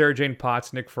 Sarah Jane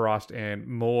Potts, Nick Frost, and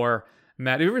more.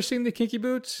 Matt, have you ever seen the Kinky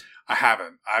Boots? I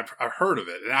haven't. I've heard of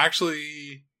it. And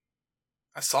actually,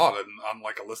 I saw it on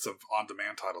like a list of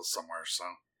on-demand titles somewhere, so.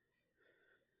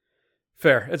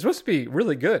 Fair. It's supposed to be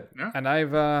really good. Yeah. And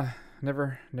I've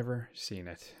never seen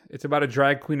it. It's about a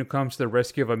drag queen who comes to the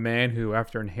rescue of a man who,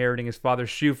 after inheriting his father's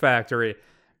shoe factory,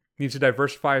 needs to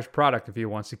diversify his product if he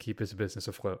wants to keep his business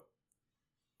afloat.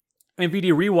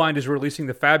 MVD Rewind is releasing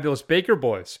The Fabulous Baker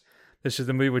Boys. This is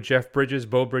the movie with Jeff Bridges,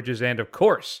 Beau Bridges, and, of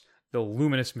course, the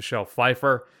luminous Michelle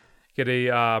Pfeiffer. Get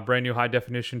a brand new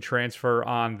high-definition transfer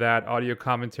on that. Audio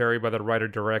commentary by the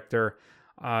writer-director.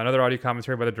 Another audio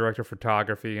commentary by the director of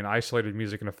photography, an isolated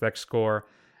music and effects score,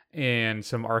 and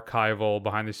some archival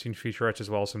behind-the-scenes featurettes, as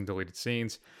well as some deleted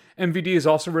scenes. MVD is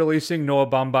also releasing Noah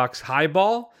Baumbach's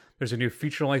Highball. There's a new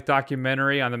feature-length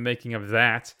documentary on the making of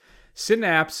that.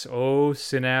 Synapse,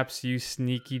 Synapse, you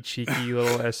sneaky, cheeky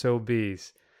little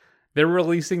SOBs. They're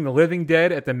releasing The Living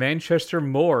Dead at the Manchester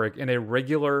Morgue in a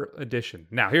regular edition.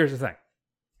 Now, here's the thing.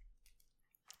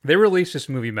 They released this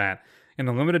movie, Matt, in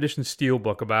a limited edition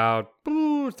steelbook about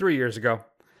 3 years ago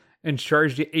and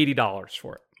charged you $80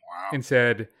 for it. Wow. And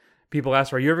said, people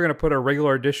asked, are you ever going to put a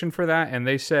regular edition for that? And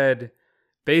they said,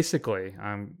 basically,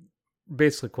 I'm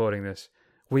basically quoting this,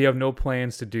 we have no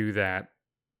plans to do that.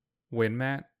 When,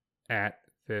 Matt? At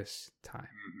this time.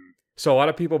 Mm-hmm. So a lot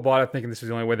of people bought it thinking this was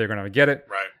the only way they're going to get it.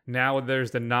 Right. Now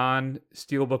there's the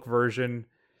non-steelbook version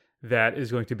that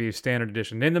is going to be a standard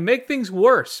edition. And to make things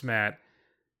worse, Matt,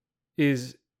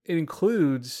 is it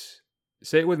includes,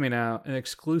 say it with me now, an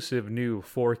exclusive new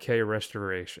 4K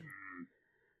restoration.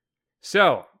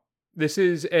 So this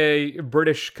is a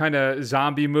British kind of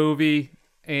zombie movie,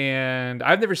 and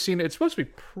I've never seen it. It's supposed to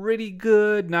be pretty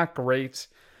good, not great.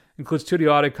 Includes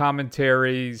 2D audio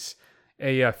commentaries,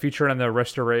 a feature on the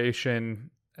restoration,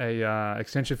 a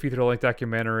extensive feature-length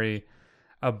documentary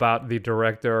about the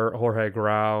director, Jorge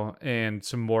Grau, and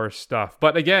some more stuff.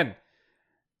 But again,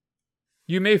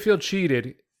 you may feel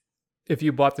cheated if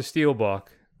you bought the steelbook,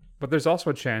 but there's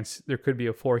also a chance there could be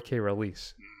a 4K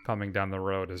release coming down the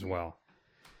road as well.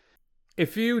 A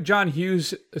few John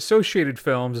Hughes associated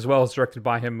films, as well as directed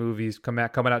by him movies, coming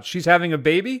out. She's Having a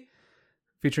Baby,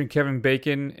 featuring Kevin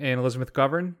Bacon and Elizabeth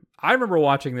Govern. I remember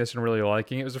watching this and really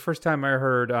liking it. It was the first time I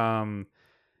heard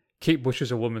Kate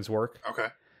Bush's A Woman's Work. Okay.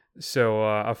 So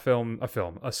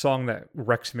a song that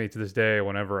wrecks me to this day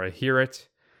whenever I hear it.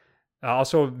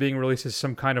 Also being released is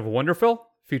Some Kind of Wonderful,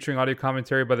 featuring audio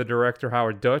commentary by the director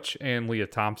Howard Dutch and Leah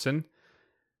Thompson.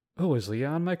 Oh, is Leah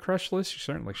on my crush list? She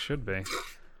certainly should be.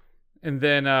 And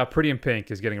then Pretty in Pink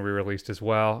is getting re-released as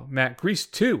well. Matt, Grease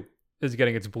 2 is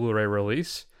getting its Blu-ray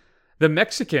release. The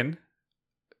Mexican,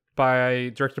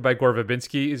 directed by Gore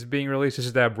Verbinski, is being released. This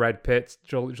is that Brad Pitt,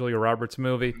 Julia Roberts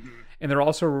movie. Mm-hmm. And they're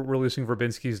also releasing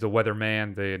Verbinski's The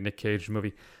Weatherman, the Nick Cage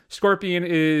movie. Scorpion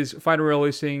is finally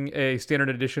releasing a standard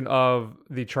edition of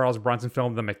the Charles Bronson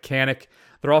film, The Mechanic.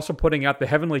 They're also putting out The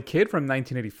Heavenly Kid from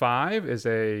 1985 as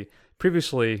a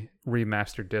previously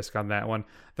remastered disc on that one.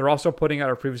 They're also putting out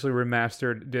a previously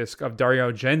remastered disc of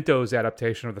Dario Argento's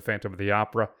adaptation of The Phantom of the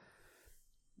Opera.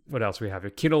 What else we have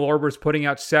here? Kino Lorber's putting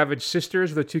out Savage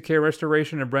Sisters with a 2K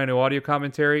restoration and brand new audio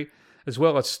commentary, as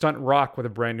well as Stunt Rock with a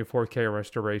brand new 4K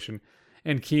restoration.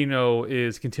 And Kino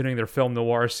is continuing their film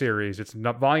noir series. It's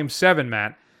Volume 7,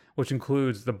 Matt, which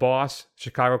includes The Boss,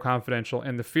 Chicago Confidential,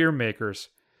 and The Fear Makers.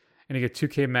 And you get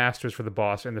 2K masters for The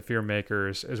Boss and The Fear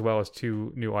Makers, as well as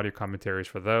 2 new audio commentaries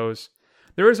for those.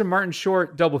 There is a Martin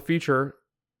Short double feature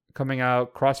coming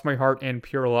out, Cross My Heart and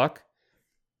Pure Luck.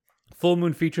 Full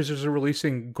Moon Features is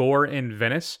releasing Gore in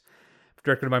Venice,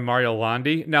 directed by Mario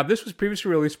Landi. Now, this was previously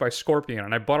released by Scorpion,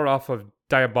 and I bought it off of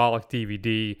Diabolic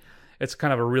DVD. It's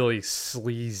kind of a really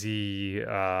sleazy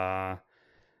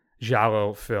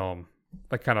giallo film,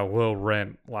 like kind of low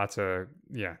rent, lots of,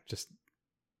 just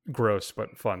gross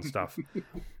but fun stuff.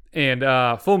 And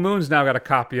Full Moon's now got a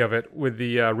copy of it with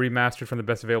the remastered from the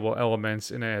best available elements,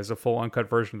 and it has a full uncut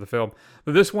version of the film.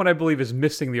 But this one, I believe, is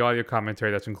missing the audio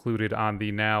commentary that's included on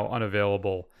the now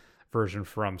unavailable version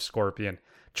from Scorpion.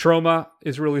 Trauma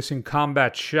is releasing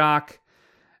Combat Shock.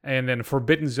 And then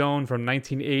Forbidden Zone from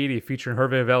 1980 featuring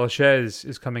Hervé Villechaize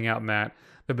is coming out, Matt.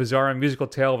 The bizarre and musical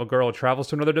tale of a girl who travels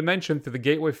to another dimension through the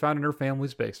gateway found in her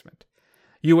family's basement.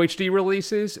 UHD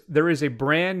releases. There is a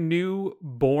brand new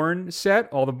Bourne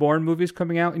set. All the Bourne movies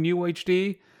coming out in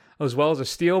UHD, as well as a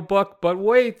Steelbook. But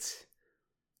wait,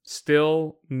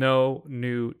 still no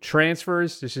new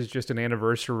transfers. This is just an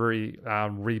anniversary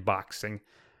reboxing.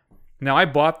 Now, I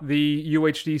bought the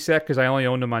UHD set because I only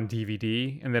owned them on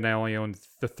DVD, and then I only owned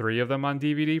the 3 of them on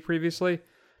DVD previously.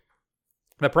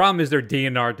 The problem is they're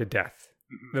DNR'd to death.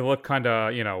 They look kind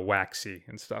of, waxy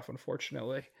and stuff,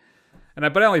 unfortunately.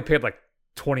 But I only paid like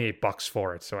 $28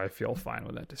 for it, so I feel fine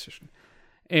with that decision.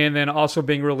 And then also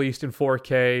being released in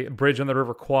 4K, Bridge on the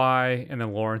River Kwai, and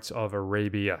then Lawrence of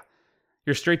Arabia.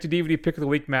 Your straight-to-DVD pick of the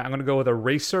week, Matt, I'm going to go with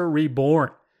Eraser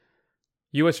Reborn.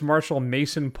 U.S. Marshal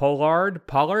Mason Pollard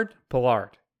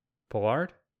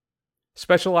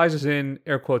specializes in,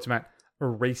 air quotes, Matt,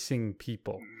 erasing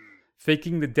people,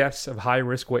 faking the deaths of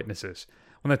high-risk witnesses.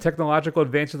 When the technological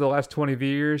advances of the last 20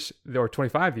 years, or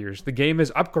 25 years, the game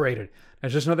is upgraded.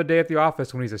 It's just another day at the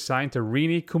office when he's assigned to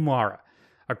Rini Kumara,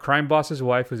 a crime boss's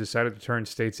wife who's decided to turn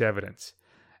state's evidence.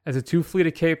 As the two flee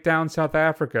to Cape Town, South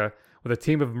Africa, with a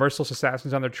team of merciless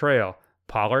assassins on their trail,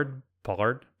 Pollard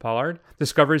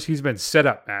discovers he's been set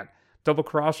up, Matt,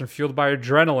 double-crossed and fueled by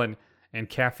adrenaline and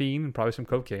caffeine and probably some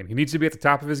cocaine. He needs to be at the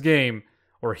top of his game,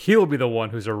 or he'll be the one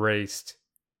who's erased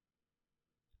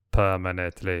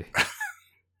permanently.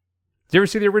 Did you ever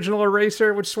see the original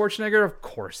Eraser with Schwarzenegger? Of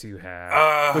course you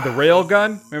have. With the rail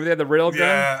gun? Remember they had the rail gun?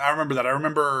 Yeah, I remember that. I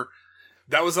remember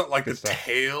that was like the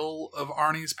tail of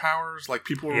Arnie's powers. Like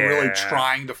people were really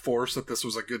trying to force that this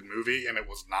was a good movie, and it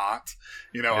was not.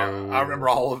 I remember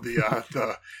all of the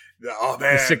oh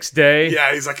man, the 6th Day.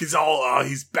 Yeah,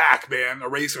 he's back, man.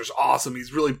 Eraser's awesome.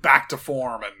 He's really back to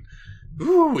form, and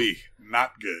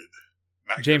not good.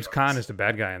 James Caan is the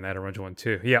bad guy in that original one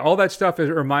too. Yeah, all that stuff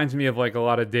reminds me of like a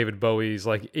lot of David Bowie's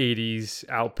like 80s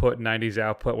output, 90s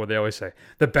output, where they always say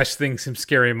the best thing since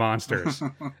Scary Monsters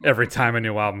every time a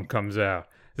new album comes out.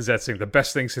 Does that seem the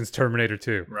best thing since Terminator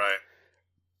 2? Right.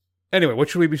 Anyway, what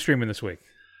should we be streaming this week?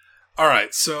 All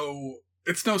right, so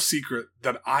it's no secret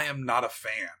that I am not a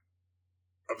fan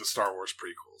of the Star Wars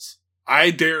prequels.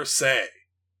 I dare say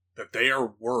that they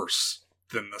are worse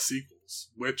than the sequels,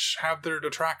 which have their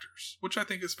detractors, which I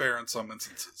think is fair in some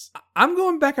instances. I'm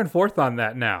going back and forth on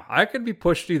that now. I could be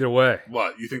pushed either way.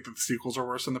 What, you think that the sequels are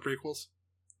worse than the prequels?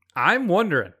 I'm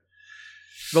wondering.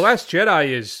 The Last Jedi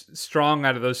is strong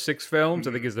out of those 6 films.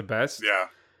 I think is the best. Yeah.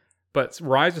 But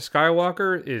Rise of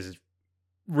Skywalker is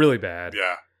really bad.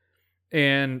 Yeah.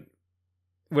 And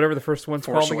whatever the first one's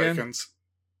Force called Awakens.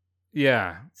 Again.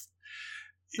 Yeah.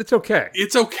 It's okay.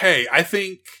 It's okay. I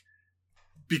think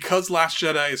because Last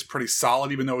Jedi is pretty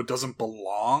solid, even though it doesn't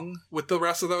belong with the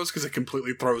rest of those, because it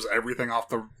completely throws everything off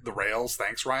the rails.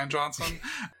 Thanks, Rian Johnson.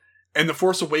 And The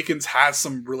Force Awakens has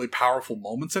some really powerful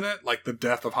moments in it. Like the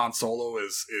death of Han Solo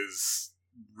is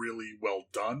really well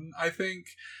done, I think.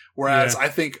 Whereas I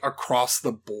think across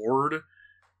the board,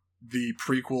 the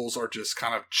prequels are just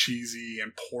kind of cheesy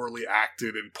and poorly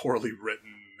acted and poorly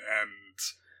written. And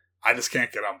I just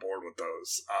can't get on board with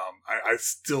those. I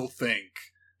still think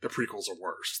the prequels are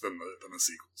worse than the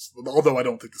sequels. Although I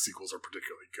don't think the sequels are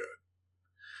particularly good.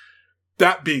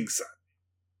 That being said,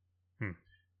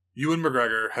 Ewan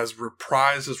McGregor has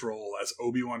reprised his role as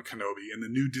Obi-Wan Kenobi in the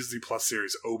new Disney Plus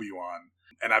series Obi-Wan.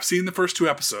 And I've seen the first 2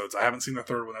 episodes. I haven't seen the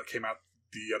third one that came out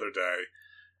the other day.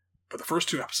 But the first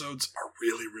 2 episodes are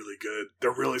really, really good.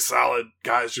 They're really solid.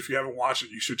 Guys, if you haven't watched it,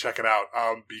 you should check it out.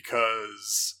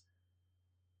 Because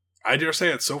I dare say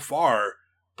it so far,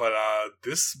 but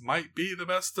this might be the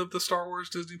best of the Star Wars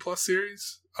Disney Plus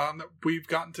series that we've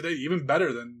gotten today. Even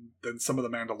better than some of the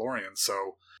Mandalorians.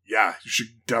 So yeah, you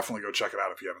should definitely go check it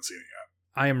out if you haven't seen it yet.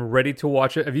 I am ready to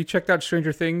watch it. Have you checked out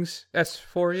Stranger Things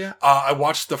S4 yet? I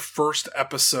watched the first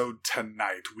episode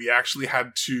tonight. We actually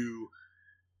had to,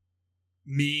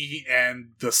 me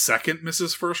and the second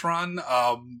Mrs. First Run,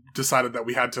 decided that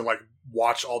we had to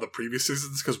watch all the previous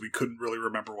seasons because we couldn't really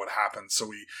remember what happened. So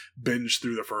we binged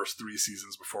through the first 3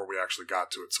 seasons before we actually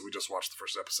got to it. So we just watched the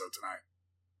first episode tonight.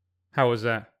 How was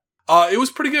that? It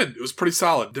was pretty good. It was pretty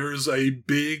solid. There's a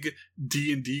big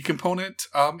D&D component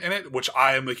in it, which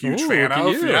I am a huge fan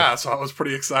of. Yeah, so I was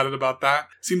pretty excited about that.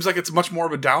 Seems like it's much more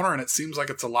of a downer, and it seems like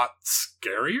it's a lot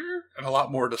scarier and a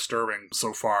lot more disturbing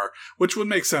so far, which would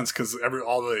make sense because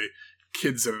all the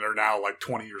kids in it are now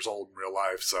 20 years old in real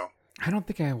life. So I don't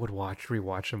think I would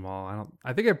rewatch them all.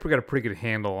 I think I've got a pretty good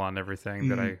handle on everything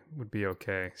that I would be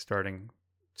okay starting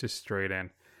just straight in.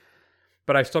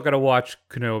 but I still got to watch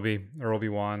Kenobi or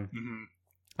Obi-Wan. Mm-hmm.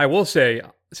 I will say,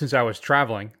 since I was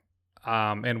traveling,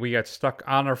 and we got stuck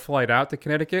on our flight out to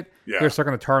Connecticut, we were stuck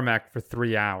on the tarmac for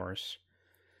 3 hours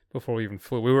before we even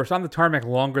flew. We were on the tarmac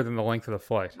longer than the length of the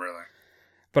flight. Really?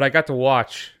 But I got to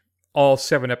watch all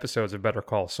 7 episodes of Better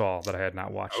Call Saul that I had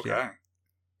not watched yet.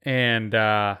 And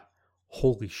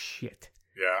holy shit.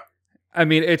 Yeah. I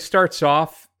mean, it starts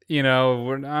off, I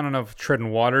don't know if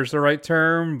treading water is the right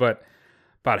term, but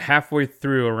about halfway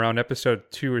through, around episode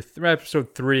 2 or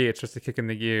episode 3, it's just a kick in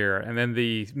the gear. And then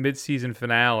the mid-season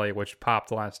finale, which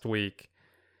popped last week,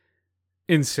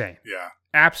 insane. Yeah.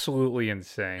 Absolutely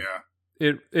insane.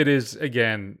 Yeah. It is,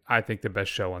 again, I think the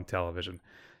best show on television.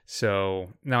 So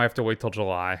now I have to wait till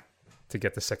July to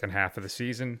get the second half of the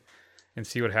season and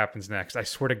see what happens next. I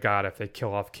swear to God, if they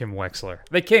kill off Kim Wexler.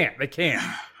 They can't.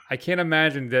 I can't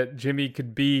imagine that Jimmy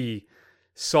could be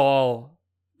Saul,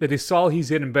 that is Saul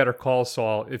he's in Better Call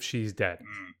Saul if she's dead.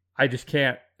 I just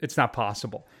can't. It's not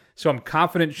possible. So I'm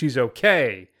confident she's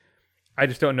okay. I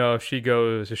just don't know if she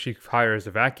hires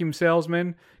a vacuum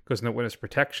salesman, goes into witness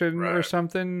protection or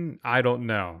something. I don't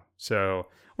know. So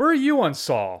where are you on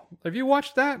Saul? Have you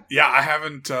watched that? Yeah, I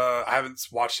haven't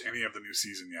watched any of the new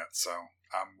season yet, so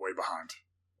I'm way behind.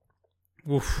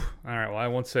 Oof. All right, well, I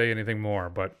won't say anything more,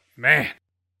 but man,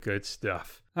 good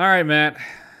stuff. All right, Matt,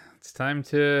 it's time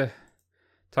to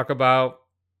talk about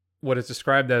what is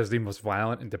described as the most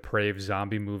violent and depraved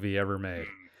zombie movie ever made.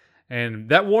 And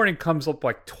that warning comes up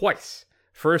like twice.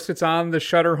 First, it's on the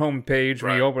Shudder homepage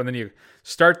when you open, and then you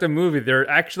start the movie. They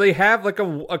actually have like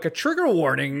a trigger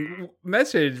warning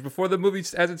message before the movie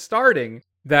as it's starting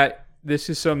that this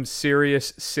is some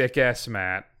serious sick ass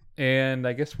Matt. And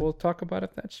I guess we'll talk about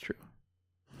if that's true.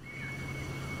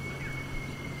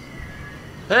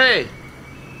 Hey,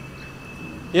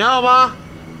 你好吗？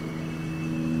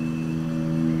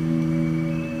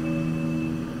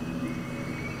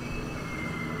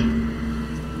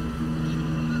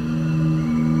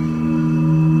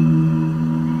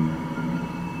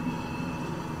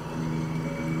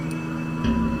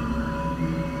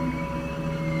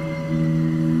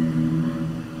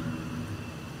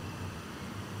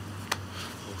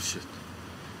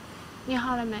你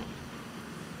好了没？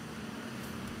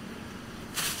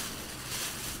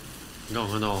你刚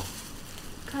有看到？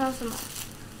看到什么？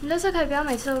你垃圾可以不要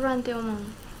每次都乱丢吗？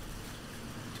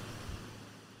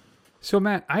 So,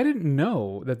 Matt, I didn't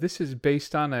know that this is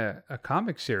based on a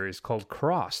comic series called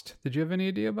Crossed. Did you have any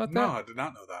idea about that? No, I did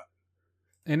not know that.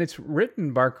 And it's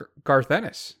written by Garth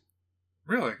Ennis.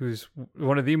 Really? Who's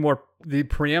one of the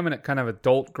preeminent kind of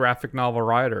adult graphic novel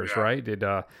writers, right? He did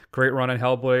great run on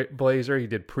Hellblazer. He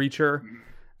did Preacher.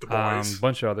 The Boys. A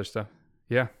bunch of other stuff.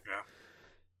 Yeah.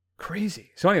 Crazy.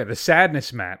 So anyway, the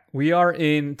sadness, Matt. We are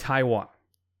in Taiwan.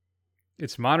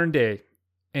 It's modern day,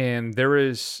 and there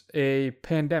is a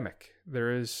pandemic.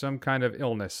 There is some kind of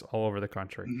illness all over the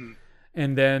country. Mm-hmm.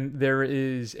 And then there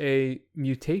is a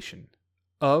mutation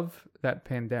of that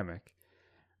pandemic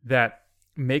that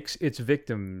makes its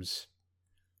victims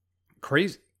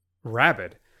crazy,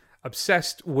 rabid,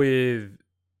 obsessed with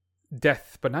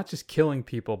death, but not just killing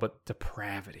people, but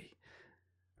depravity,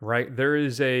 right? There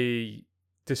is a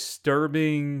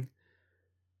disturbing,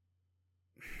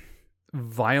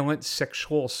 violent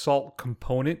sexual assault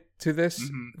component to this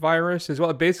virus as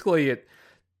well. Basically, it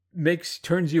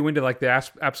turns you into like the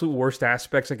absolute worst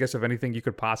aspects, I guess, of anything you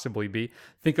could possibly be.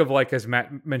 Think of, like, as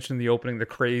Matt mentioned in the opening, the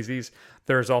crazies.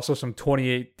 There's also some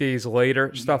 28 Days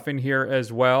Later stuff in here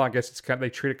as well. I guess it's they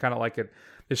treat it kind of like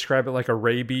describe it like a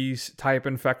rabies type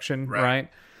infection, right?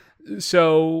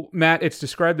 So, Matt, it's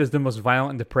described as the most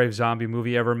violent and depraved zombie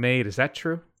movie ever made. Is that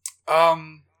true? I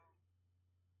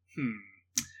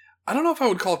don't know if I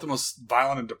would call it the most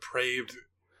violent and depraved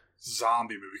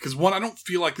zombie movie, because one, I don't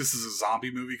feel like this is a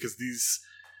zombie movie, because these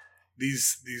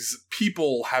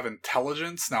people have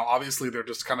intelligence. Now, obviously, they're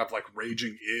just kind of like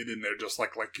raging id, and they're just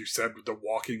like you said, with the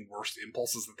walking worst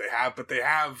impulses that they have, but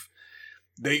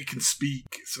they can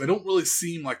speak, so they don't really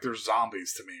seem like they're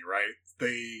zombies to me, right?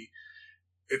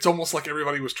 It's almost like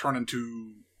everybody was turned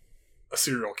into a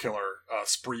serial killer, a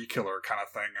spree killer kind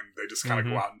of thing, and they just kind of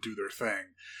go out and do their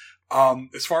thing.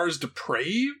 As far as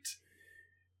depraved,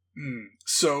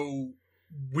 so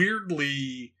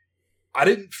weirdly, I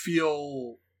didn't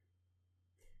feel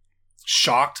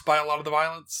shocked by a lot of the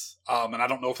violence, and I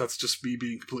don't know if that's just me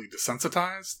being completely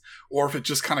desensitized, or if it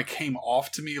just kind of came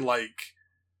off to me like,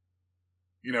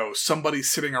 somebody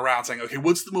sitting around saying, okay,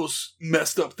 what's the most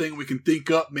messed up thing we can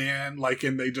think up, man? Like,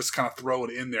 and they just kind of throw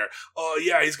it in there. Oh,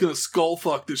 yeah, he's going to skull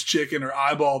fuck this chick in her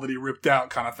eyeball that he ripped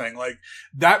out kind of thing. Like,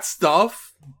 that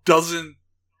stuff doesn't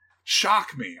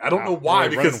shock me. I don't know Wow, why,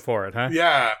 really running because for it, huh?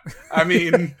 Yeah, I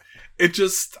mean, it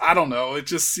just, I don't know. It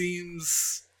just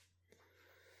seems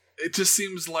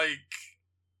like,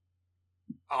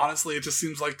 honestly, it just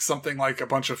seems like something like a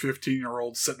bunch of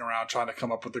 15-year-olds sitting around trying to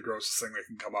come up with the grossest thing they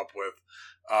can come up with.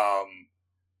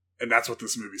 And that's what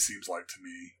this movie seems like to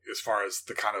me, as far as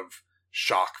the kind of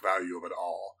shock value of it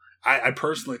all. I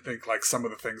personally think like some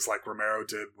of the things like Romero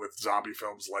did with zombie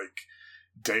films like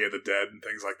Day of the Dead and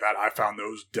things like that, I found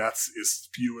those deaths, as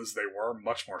few as they were,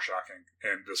 much more shocking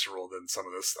and visceral than some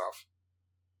of this stuff.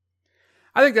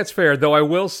 I think that's fair, though I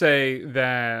will say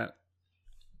that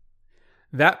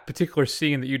that particular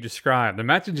scene that you described, I'm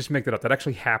not to just make that up, that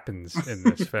actually happens in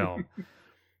this film,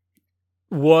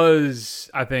 was,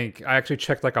 I think, I actually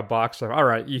checked like a box, like, all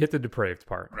right, you hit the depraved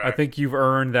part. Right. I think you've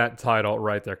earned that title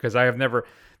right there, because I have never,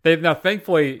 now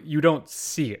thankfully, you don't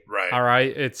see it. Right. All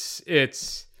right? It's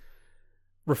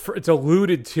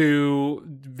alluded to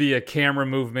via camera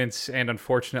movements and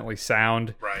unfortunately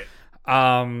sound.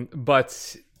 Right.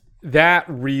 But that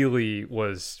really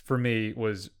was, for me,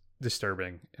 was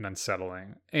disturbing and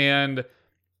unsettling. And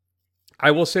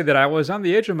I will say that I was on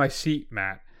the edge of my seat,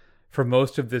 Matt, for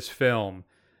most of this film.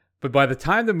 But by the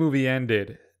time the movie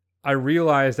ended, I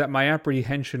realized that my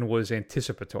apprehension was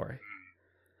anticipatory.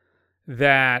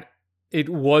 That it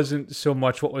wasn't so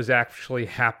much what was actually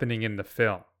happening in the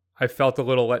film. I felt a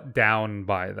little let down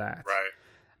by that. Right.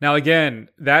 Now, again,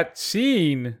 that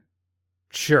scene,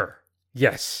 sure,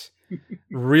 yes,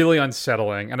 really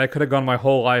unsettling. And I could have gone my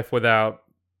whole life without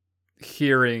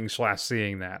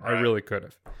hearing/seeing that. Right. I really could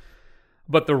have.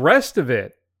 But the rest of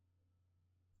it,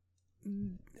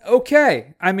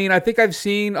 okay. I mean, I think I've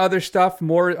seen other stuff,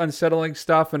 more unsettling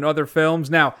stuff in other films.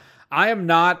 Now, I am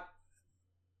not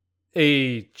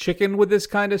a chicken with this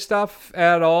kind of stuff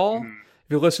at all.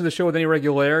 If you listen to the show with any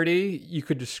regularity, you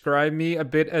could describe me a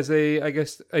bit as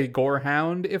a gore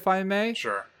hound, if I may.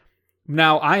 Sure.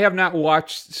 Now, I have not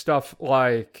watched stuff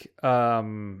like a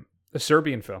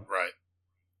Serbian film. Right.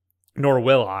 Nor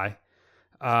will I.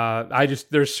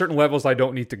 There's certain levels I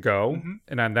don't need to go.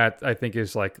 And on that, I think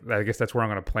is like, I guess that's where I'm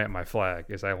going to plant my flag,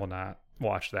 is I will not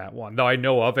watch that one. Though I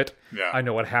know of it. Yeah. I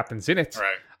know what happens in it.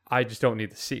 Right. I just don't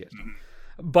need to see it.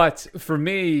 But for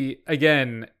me,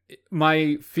 again,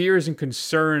 my fears and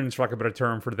concerns, for lack of a better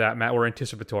term for that, Matt, were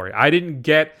anticipatory. I didn't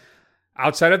get,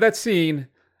 outside of that scene,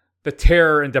 the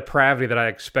terror and depravity that I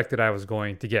expected I was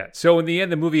going to get. So in the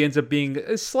end, the movie ends up being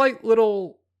a slight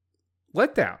little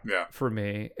letdown for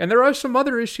me. And there are some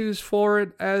other issues for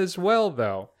it as well,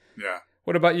 though. Yeah.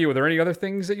 What about you? Were there any other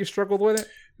things that you struggled with it?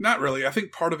 Not really. I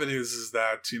think part of it is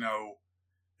that, you know,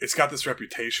 it's got this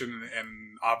reputation, and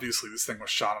obviously this thing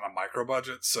was shot on a micro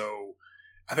budget, so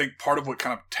I think part of what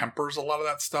kind of tempers a lot of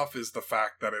that stuff is the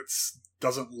fact that it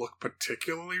doesn't look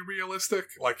particularly realistic.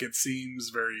 Like, it seems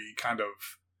very kind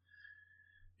of,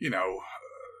 you know,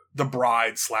 the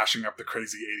bride slashing up the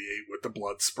crazy 88 with the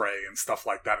blood spray and stuff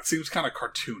like that. It seems kind of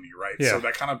cartoony, right? Yeah. So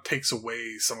that kind of takes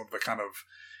away some of the kind of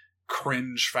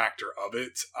cringe factor of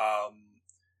it.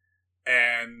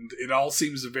 And it all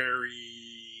seems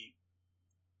very,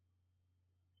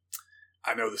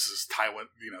 I know this is Taiwan,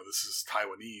 you know, this is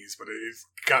Taiwanese, but it's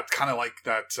got kind of like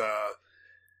that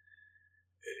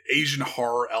Asian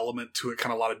horror element to it,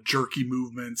 kind of a lot of jerky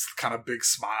movements, kind of big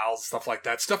smiles, stuff like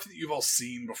that, stuff that you've all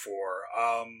seen before.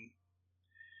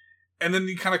 And then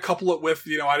you kind of couple it with,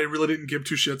 you know, I really didn't give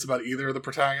two shits about either of the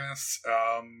protagonists.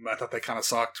 I thought they kind of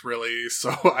sucked, really.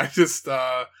 So I just,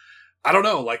 I don't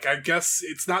know, like, I guess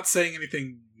it's not saying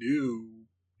anything new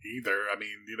either. I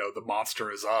mean, you know, the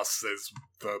monster is us is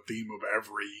the theme of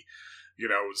every, you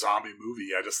know, zombie movie.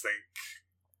 I just think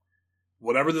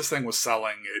whatever this thing was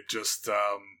selling, it just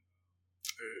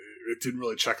it didn't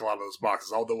really check a lot of those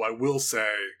boxes. Although I will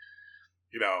say,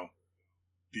 you know,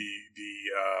 the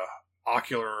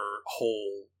ocular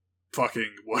hole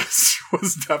fucking was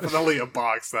definitely a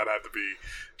box that had to be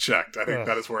checked. I think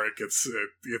that is where it gets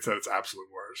at its absolute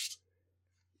worst.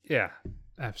 Yeah.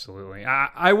 Absolutely.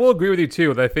 I will agree with you,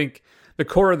 too. That I think the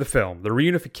core of the film, the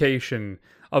reunification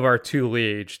of our two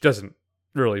leads, doesn't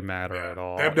really matter at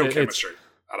all. They have no chemistry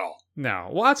at all. No.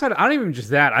 Well, outside, I don't even just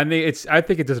that. I mean, I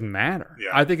think it doesn't matter. Yeah.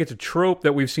 I think it's a trope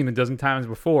that we've seen a dozen times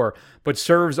before, but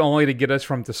serves only to get us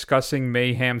from discussing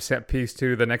mayhem set piece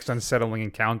to the next unsettling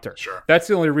encounter. Sure. That's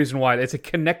the only reason why. It's a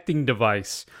connecting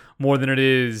device more than it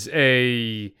is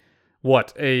anything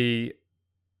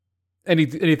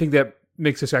that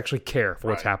makes us actually care for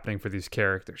what's happening for these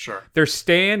characters. Sure. They're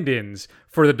stand-ins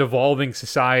for the devolving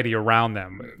society around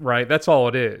them, right? That's all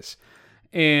it is.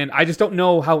 And I just don't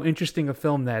know how interesting a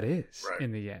film that is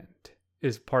in the end,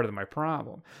 is part of my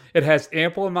problem. It has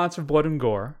ample amounts of blood and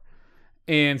gore,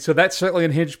 And so that slightly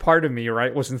unhinged part of me,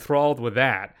 right, was enthralled with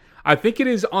that. I think it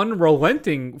is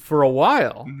unrelenting for a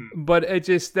while, but it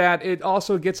just that it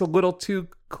also gets a little too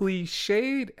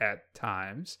cliched at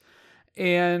times.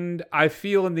 And I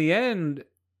feel in the end,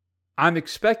 I'm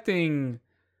expecting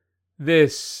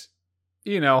this,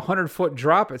 100-foot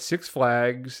drop at Six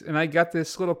Flags, and I got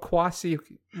this little quasi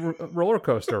roller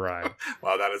coaster ride.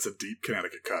 Wow, that is a deep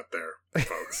Connecticut cut there,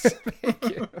 folks.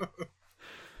 Thank you.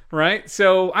 Right?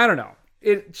 So, I don't know.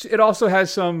 It also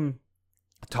has some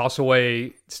toss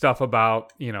away stuff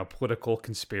about, political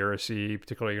conspiracy,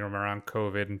 particularly around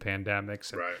COVID and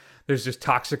pandemics. And right. There's this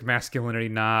toxic masculinity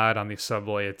nod on the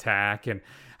subway attack, and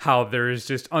how there's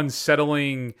just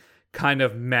unsettling kind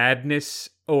of madness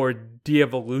or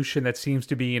de-evolution that seems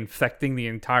to be infecting the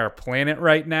entire planet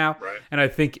right now. Right. And I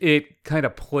think it kind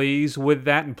of plays with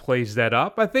that and plays that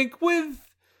up. I think with,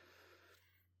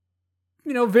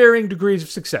 varying degrees of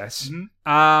success.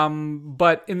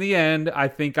 But in the end, I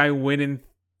think I went in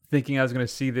thinking I was going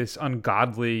to see this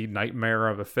ungodly nightmare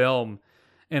of a film.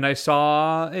 And I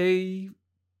saw a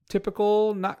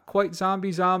typical, not quite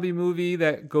zombie movie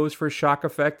that goes for shock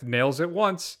effect, nails it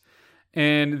once.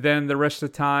 And then the rest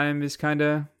of the time is kind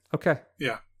of, okay.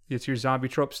 Yeah. It's your zombie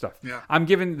trope stuff. Yeah. I'm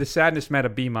giving The Sadness Mat a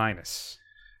B-. I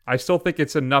still think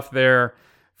it's enough there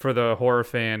for the horror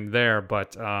fan there,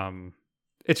 but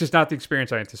it's just not the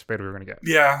experience I anticipated we were going to get.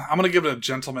 Yeah, I'm going to give it a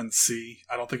gentleman C.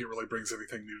 I don't think it really brings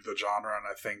anything new to the genre, and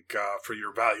I think for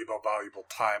your valuable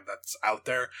time that's out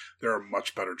there are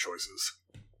much better choices.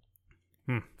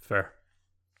 Fair.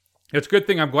 It's a good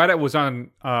thing. I'm glad it was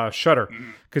on Shudder,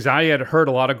 because I had heard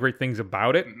a lot of great things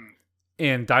about it.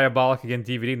 And Diabolic, again,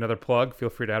 DVD, another plug. Feel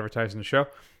free to advertise in the show.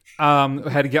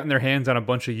 Had gotten their hands on a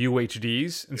bunch of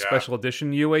UHDs and special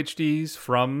edition UHDs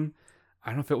from, I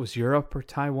don't know if it was Europe or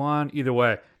Taiwan. Either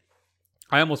way,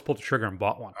 I almost pulled the trigger and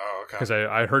bought one. Oh, okay. Because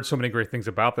I heard so many great things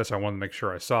about this. I wanted to make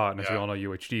sure I saw it. And as we all know,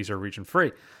 UHDs are region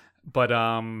free. But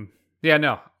no,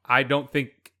 I don't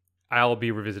think I'll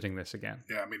be revisiting this again.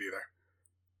 Yeah, me neither.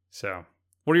 So,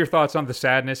 what are your thoughts on The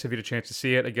Sadness? Have you had a chance to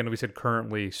see it? Again, we said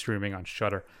currently streaming on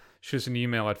Shudder. Shoot us an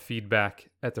email at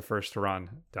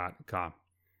feedback@thefirstrun.com.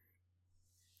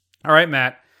 All right,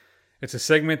 Matt. It's a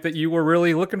segment that you were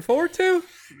really looking forward to?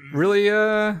 Really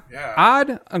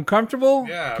odd? Uncomfortable?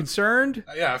 Concerned?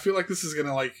 Yeah, I feel like this is going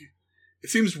to it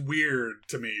seems weird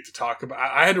to me to talk about.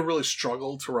 I had to really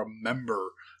struggle to remember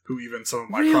who even some of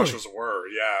my crushes were.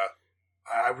 Yeah.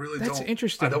 I really That's don't.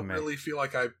 interesting. I don't really feel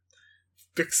like I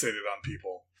fixated on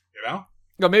people,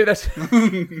 No, maybe that's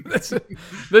maybe that's the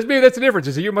difference.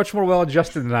 Is that you're much more well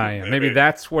adjusted than I am. Maybe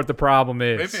that's what the problem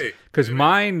is. Maybe. Because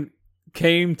mine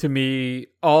came to me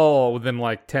all within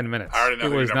 10 minutes. I already know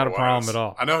it who was your not a number problem one is. at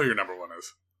all. I know who your number one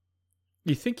is.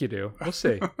 You think you do? We'll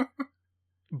see.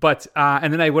 But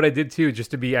and then what I did too,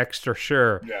 just to be extra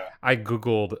sure, I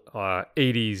Googled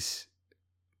 80s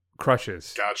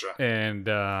crushes. Gotcha. And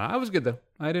I was good though.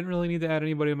 I didn't really need to add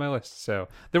anybody to my list. So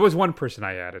there was one person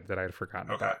I added that I had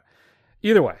forgotten about.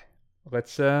 Either way,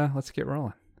 let's get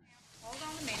rolling.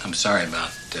 I'm sorry about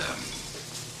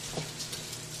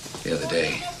the other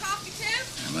day.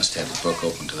 I must have the book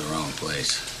open to the wrong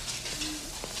place.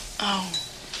 Oh,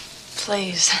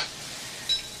 please.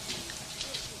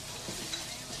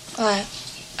 Well,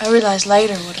 I realized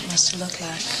later what it must have looked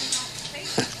like.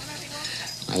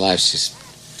 My life's just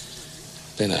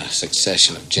been a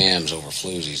succession of jams over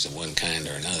floozies of one kind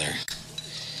or another.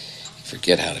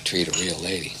 Forget how to treat a real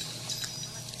lady.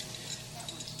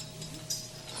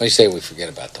 What do you say we forget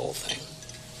about the whole thing?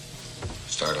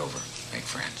 Start over. Make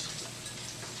friends.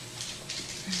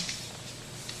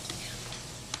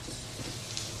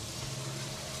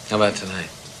 How about tonight?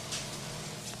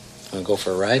 Wanna go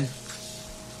for a ride?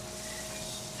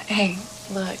 Hey,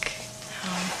 look.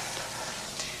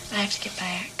 I have to get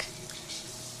back.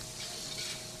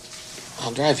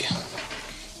 I'll drive you.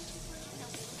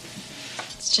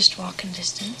 It's just walking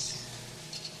distance.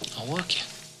 I'll walk you.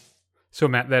 So,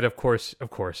 Matt, that, of course,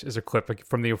 is a clip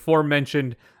from the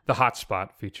aforementioned The Hot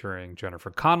Spot featuring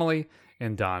Jennifer Connelly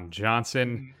and Don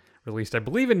Johnson, released, I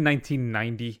believe, in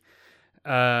 1990.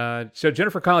 So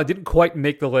Jennifer Connelly didn't quite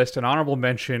make the list. An honorable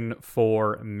mention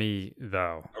for me,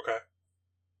 though. Okay.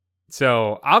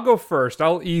 So I'll go first.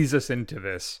 I'll ease us into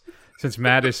this since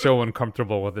Matt is so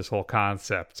uncomfortable with this whole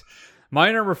concept.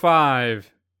 My number 5,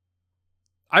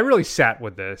 I really sat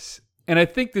with this, and I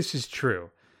think this is true.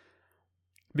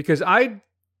 Because I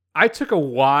took a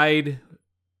wide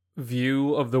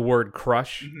view of the word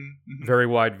crush, very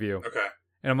wide view. Okay.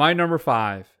 And my number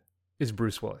 5 is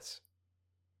Bruce Willis.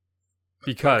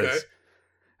 Because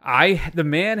the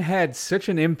man had such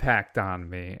an impact on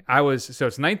me. So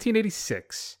it's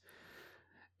 1986.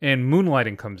 and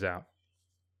Moonlighting comes out.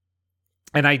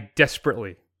 And I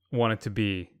desperately wanted to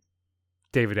be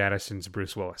David Addison's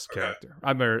Bruce Willis character.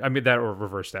 I mean that, or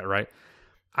reverse that, right?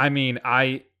 I mean,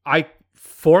 I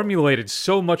formulated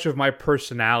so much of my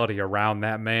personality around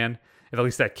that man, at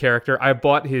least that character. I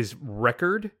bought his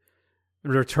record,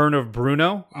 Return of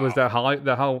Bruno, was that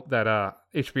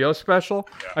HBO special.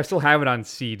 Yeah. I still have it on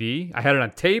CD. I had it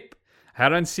on tape, I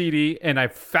had it on CD, and I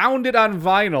found it on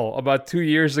vinyl about 2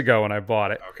 years ago when I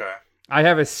bought it. Okay. I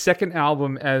have a second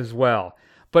album as well.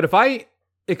 But if I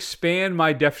expand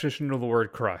my definition of the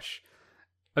word crush,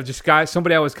 of just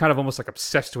somebody I was kind of almost like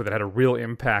obsessed with, it had a real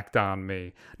impact on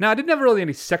me. Now, I didn't have really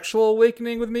any sexual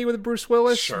awakening with me with Bruce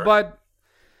Willis, but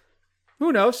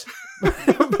who knows?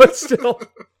 But still,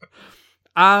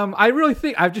 I really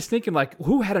think, I'm just thinking like,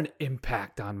 who had an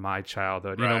impact on my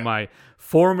childhood? You know, my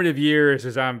formative years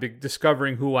as I'm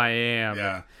discovering who I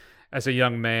am as a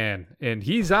young man. And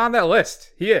he's on that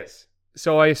list. He is.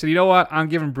 So I said, you know what? I'm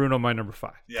giving Bruno my number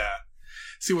 5. Yeah.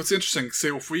 See, what's interesting,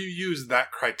 if we use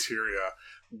that criteria,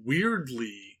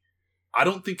 weirdly, I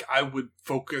don't think I would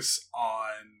focus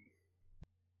on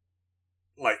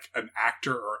like an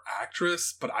actor or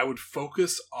actress, but I would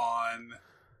focus on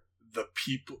the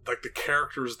people, like the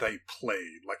characters they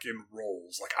played, like in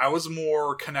roles. Like I was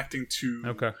more connecting to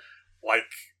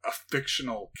like a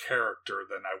fictional character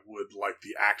than I would like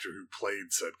the actor who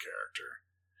played said character.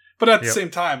 But at the same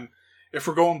time, if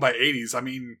we're going by 80s, I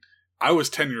mean, I was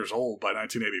 10 years old by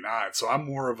 1989, so I'm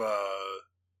more of a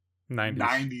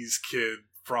 90s kid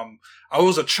from... I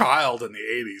was a child in the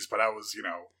 80s, but I was, you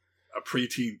know, a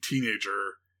preteen,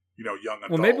 teenager, you know, young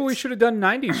adult. Well, maybe we should have done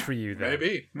 90s for you then.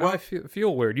 Maybe. Well, I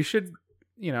feel weird. You should,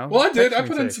 you know... Well, I did. I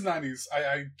put in some 90s.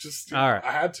 I just... All right.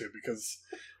 I had to, because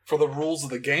for the rules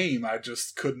of the game, I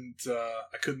just couldn't...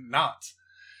 I couldn't not.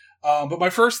 But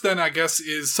my first, then, I guess,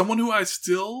 is someone who I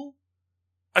still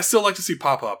like to see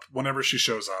pop up whenever she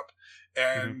shows up.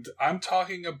 And I'm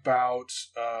talking about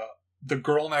the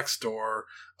girl next door,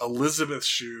 Elizabeth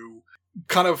Shue,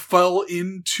 kind of fell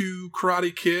into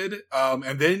Karate Kid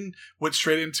and then went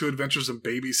straight into Adventures in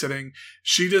Babysitting.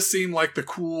 She just seemed like the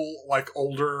cool, like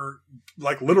older,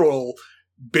 like literal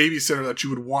babysitter that you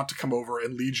would want to come over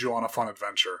and lead you on a fun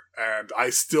adventure. And I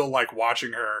still like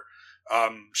watching her.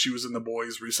 She was in The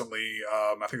Boys recently.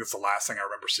 I think it's the last thing I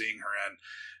remember seeing her in.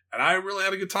 And I really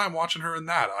had a good time watching her in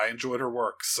that. I enjoyed her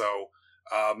work. So,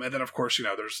 and then of course, you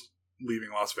know, there's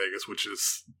Leaving Las Vegas, which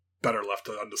is better left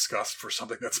undiscussed for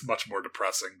something that's much more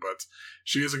depressing. But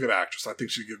she is a good actress. I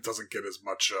think she doesn't get as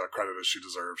much credit as she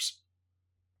deserves.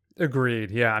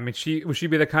 Agreed. Yeah. I mean, would she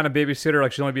be the kind of babysitter,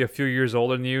 like she'd only be a few years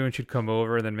older than you and she'd come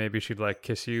over and then maybe she'd like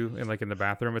kiss you in the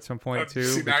bathroom at some point too?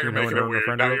 See, now you're making it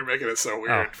weird. Now you're making it so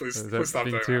weird. Oh, please stop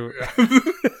doing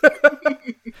that.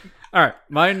 Yeah. All right.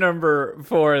 My number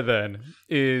 4 then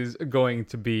is going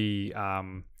to be,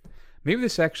 maybe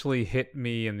this actually hit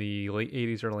me in the late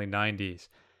 80s, early 90s.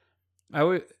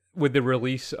 With the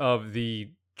release of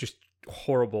the just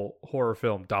horrible horror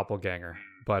film Doppelganger,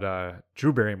 but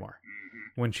Drew Barrymore,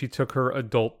 when she took her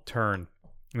adult turn,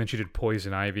 and then she did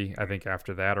Poison Ivy, I think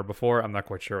after that or before. I'm not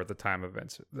quite sure what the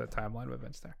timeline of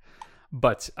events there.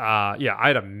 But yeah, I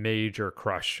had a major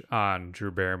crush on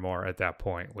Drew Barrymore at that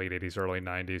point, late 80s, early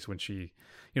 90s, when she,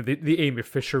 you know, the Amy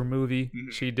Fisher movie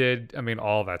she did. I mean,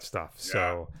 all that stuff. Yeah.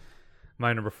 So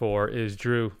my number 4 is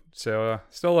Drew. So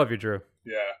still love you, Drew.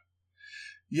 Yeah.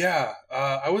 Yeah.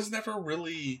 I never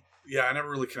really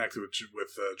connected with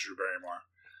Drew Barrymore.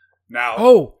 Now.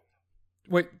 Oh,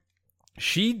 wait.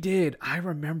 She did. I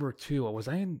remember too. Was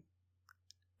I in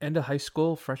end of high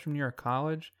school, freshman year of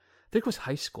college? I think it was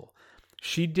high school.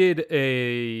 She did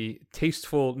a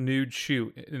tasteful nude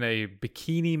shoot in a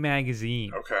bikini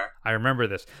magazine. Okay. I remember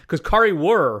this. Because Kari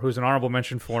Wuhrer, who's an honorable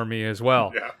mention for me as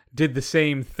well, did the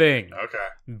same thing. Okay.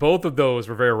 Both of those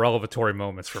were very revelatory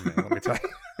moments for me, let me tell you.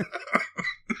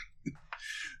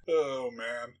 Oh,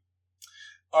 man.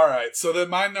 All right. So then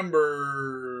my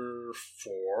number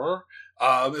 4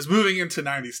 is moving into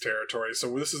 90s territory.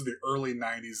 So this is the early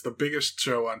 90s. The biggest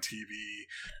show on TV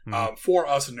for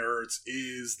us nerds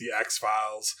is The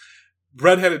X-Files.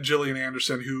 Redheaded Gillian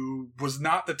Anderson, who was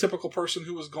not the typical person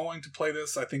who was going to play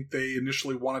this. I think they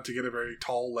initially wanted to get a very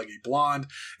tall, leggy blonde.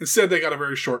 Instead, they got a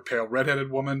very short, pale,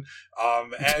 redheaded woman.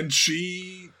 And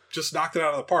she just knocked it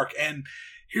out of the park. And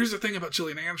here's the thing about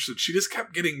Gillian Anderson. She just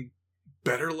kept getting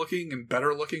better looking and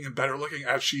better looking and better looking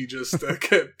as she just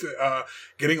kept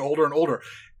getting older and older.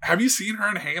 Have you seen her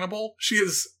in Hannibal? She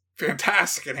is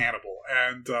fantastic in Hannibal.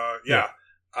 And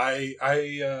I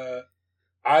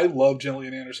love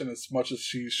Gillian Anderson as much as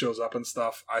she shows up and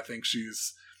stuff. I think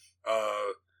she's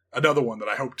another one that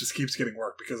I hope just keeps getting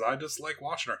work because I just like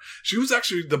watching her. She was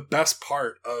actually the best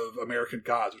part of American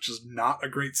Gods, which is not a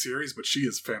great series, but she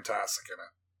is fantastic in it.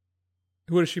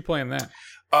 Who does she play in that?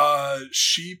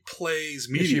 She plays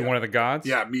Media. Is she one of the gods?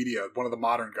 Yeah, Media. One of the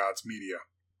modern gods, Media.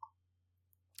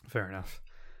 Fair enough.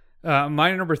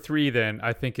 My number 3, then,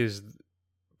 I think is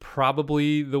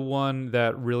probably the one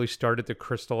that really started to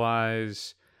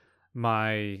crystallize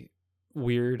my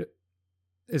weird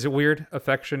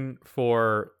affection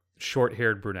for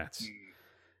short-haired brunettes.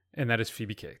 And that is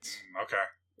Phoebe Cates. Okay.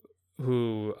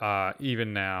 Who,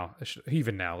 even now,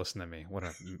 listen to me. What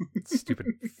a stupid,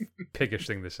 piggish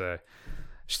thing to say.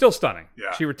 Still stunning.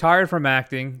 Yeah. She retired from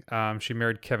acting. She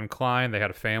married Kevin Kline. They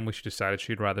had a family. She decided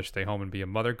she'd rather stay home and be a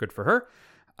mother. Good for her.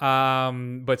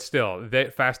 But still,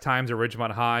 that Fast Times at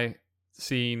Ridgemont High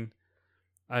scene,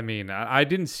 I mean, I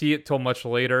didn't see it till much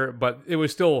later, but it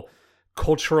was still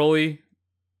culturally,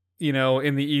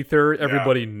 in the ether.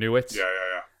 Everybody knew it. Yeah.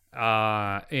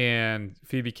 And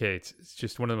Phoebe Cates is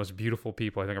just one of the most beautiful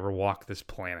people I think ever walked this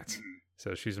planet.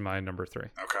 So she's my number 3.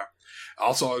 Okay.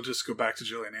 Also, I'll just go back to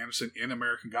Gillian Anderson in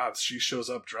American Gods. She shows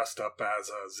up dressed up as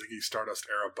a Ziggy Stardust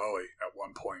era Bowie at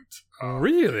one point.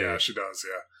 Really? Yeah, she does.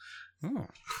 Yeah.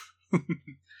 Oh.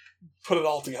 Put it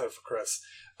all together for Chris.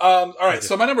 All right.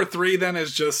 So my number 3 then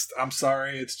is just. I'm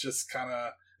sorry. It's just kind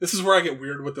of. This is where I get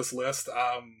weird with this list.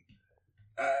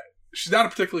 She's not a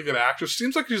particularly good actress. She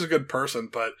seems like she's a good person,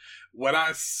 but when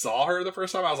I saw her the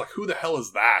first time, I was like, "Who the hell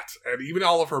is that?" And even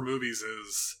all of her movies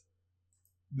is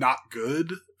not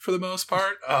good for the most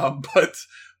part. But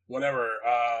whatever.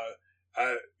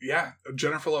 Yeah,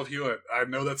 Jennifer Love Hewitt. I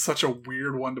know that's such a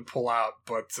weird one to pull out,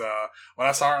 but when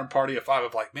I saw her in Party of Five,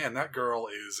 I'm like, man, that girl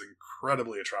is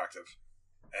incredibly attractive.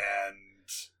 And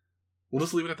we'll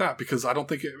just leave it at that because I don't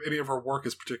think any of her work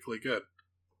is particularly good.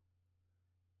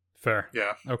 Fair.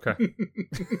 Yeah. Okay.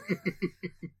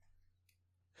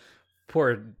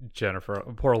 Poor Jennifer.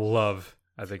 Poor Love.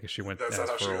 I think she went That's as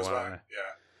how for she a goes while. back.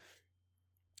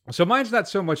 Yeah. So mine's not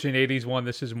so much an 80s one.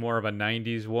 This is more of a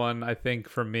 90s one, I think,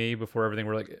 for me, before everything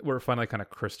we're finally kind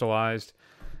of crystallized.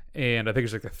 And I think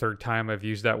it's like the 3rd time I've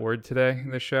used that word today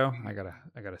in this show. I gotta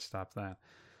stop that.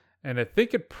 And I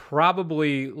think it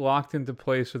probably locked into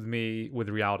place with me with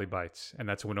Reality Bites, and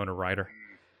that's Winona Ryder.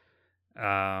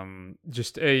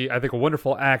 Just I think a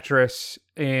wonderful actress,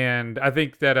 and I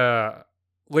think that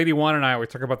Lady One and I were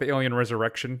talking about the Alien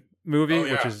Resurrection movie,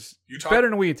 which is better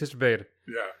than we anticipated.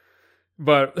 Yeah.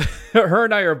 But her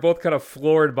and I are both kind of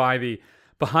floored by the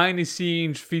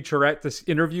behind-the-scenes featurette, this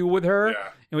interview with her.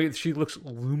 Yeah. And she looks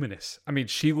luminous. I mean,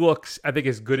 she looks, I think,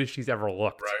 as good as she's ever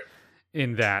looked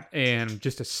in that. And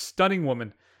just a stunning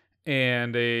woman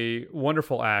and a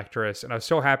wonderful actress. And I was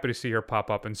so happy to see her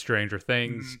pop up in Stranger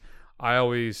Things. I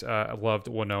always loved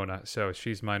Winona, so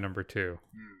she's my number 2.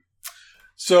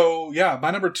 So, yeah, my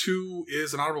number 2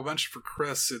 is an honorable mention for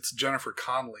Chris. It's Jennifer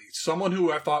Connelly, someone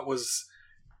who I thought was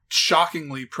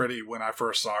shockingly pretty when I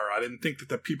first saw her. I didn't think that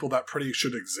the people that pretty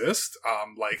should exist.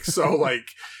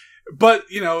 But,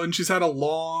 and she's had a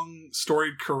long,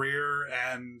 storied career,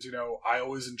 and, I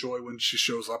always enjoy when she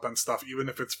shows up and stuff, even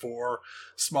if it's for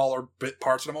smaller bit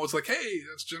parts, and I'm always like, hey,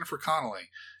 that's Jennifer Connelly.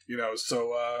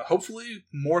 So hopefully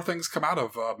more things come out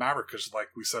of Maverick, because like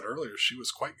we said earlier, she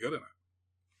was quite good in it.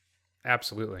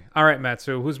 Absolutely. All right, Matt,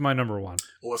 so who's my number 1?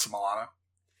 Alyssa Milano.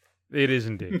 It is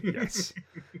indeed, yes.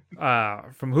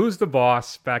 From Who's the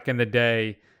Boss, back in the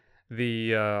day,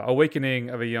 the awakening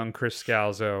of a young Chris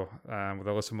Scalzo with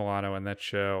Alyssa Milano in that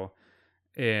show.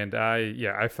 And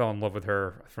I fell in love with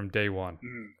her from day one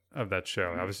of that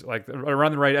show. I was like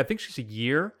around the right, I think she's a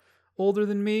year older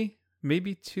than me,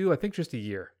 maybe 2, I think just a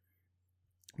year.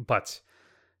 But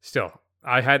still,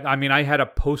 I had a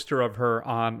poster of her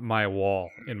on my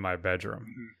wall in my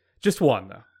bedroom. Just one,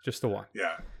 though. Just the one.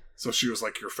 Yeah. So she was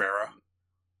like your Farrah?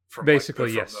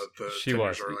 Basically, yes. She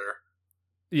was. Earlier.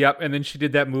 Yep, and then she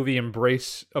did that movie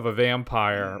Embrace of a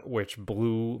Vampire, which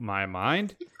blew my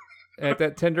mind at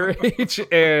that tender age.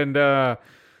 And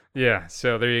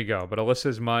so there you go. But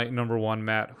Alyssa's my number 1,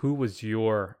 Matt. Who was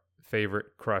your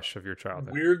favorite crush of your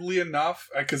childhood? Weirdly enough,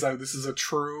 because this is a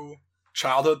true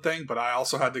childhood thing, but I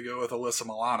also had to go with Alyssa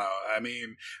Milano. I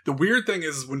mean, the weird thing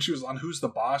is when she was on Who's the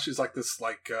Boss, she's like this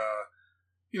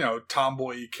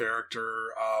tomboy character,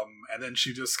 and then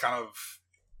she just kind of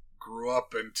grew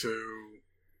up into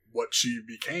what she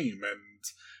became,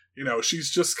 and she's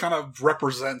just kind of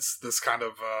represents this kind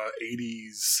of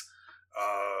 80s,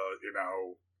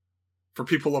 for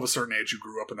people of a certain age who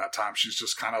grew up in that time. She's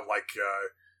just kind of like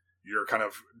you're kind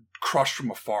of crushed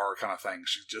from afar kind of thing.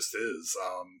 She just is.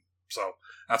 So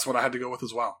that's what I had to go with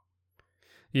as well.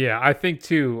 Yeah, I think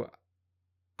too.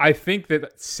 I think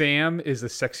that Sam is the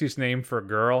sexiest name for a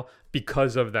girl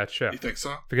because of that show. You think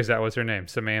so? Because that was her name,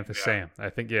 Samantha Sam. I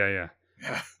think, yeah.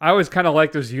 I always kind of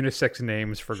like those unisex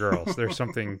names for girls. There's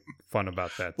something fun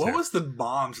about that, too. What was the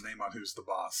mom's name on Who's the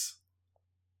Boss?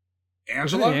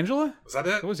 Angela? Was it Angela? Was that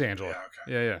it? It was Angela.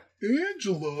 Yeah, okay. Yeah.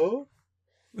 Angela.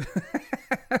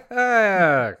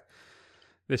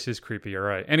 This is creepy, all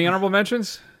right. Any honorable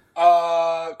mentions?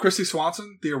 Christy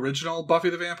Swanson, the original Buffy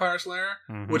the Vampire Slayer,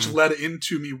 which led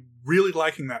into me really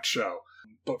liking that show.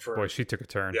 But Boy, she took a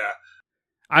turn. Yeah.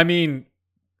 I mean,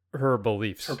 her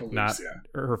beliefs, not yeah.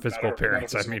 her physical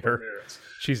appearance. Not appearance.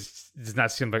 She does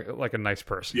not seem like a nice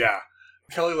person. Yeah.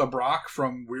 Kelly LeBrock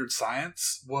from Weird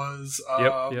Science was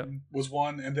was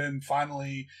one, and then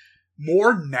finally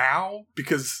more now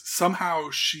because somehow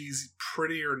she's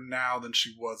prettier now than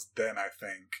she was then. I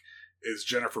think is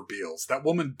Jennifer Beals. That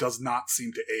woman does not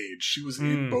seem to age. She was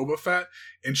in Boba Fett,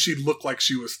 and she looked like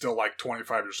she was still like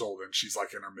 25 years old, and she's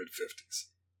like in her mid 50s.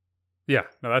 Yeah,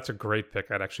 no, that's a great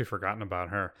pick. I'd actually forgotten about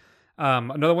her.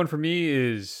 Another one for me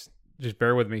is, just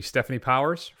bear with me, Stephanie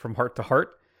Powers from Heart to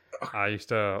Heart. I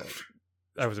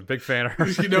was a big fan of her.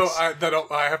 You know, I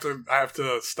have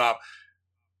to stop.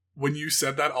 When you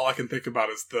said that, all I can think about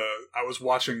is I was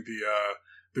watching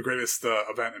the greatest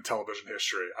event in television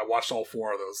history. I watched all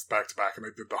 4 of those back to back, and they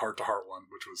did the Heart to Heart one,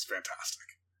 which was fantastic.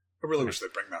 I really wish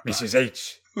they'd bring that back. Mrs.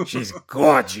 H, she's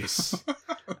gorgeous.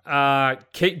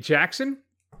 Kate Jackson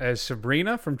as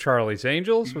Sabrina from Charlie's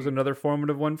Angels was another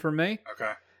formative one for me.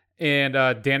 Okay. And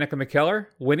Danica McKellar,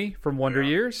 Winnie from Wonder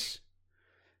Years.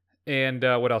 And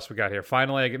what else we got here?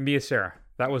 Finally, I get Mia Sara.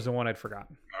 That was the one I'd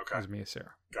forgotten. Okay. It was Mia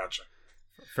Sara. Gotcha.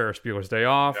 Ferris Bueller's Day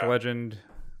Off, Legend.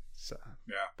 So,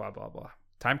 yeah. Blah, blah, blah.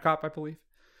 Time Cop, I believe.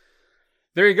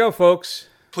 There you go, folks.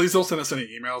 Please don't send us any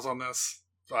emails on this.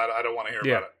 I don't want to hear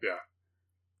about it. Yeah.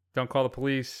 Don't call the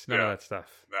police. None of that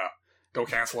stuff. No. Don't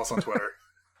cancel us on Twitter.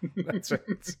 That's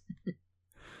right.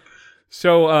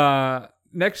 So,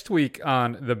 next week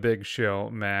on The Big Show,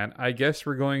 Matt, I guess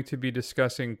we're going to be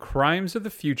discussing Crimes of the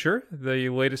Future, the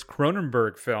latest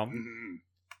Cronenberg film. Mm-hmm.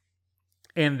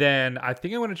 And then I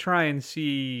think I'm going to try and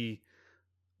see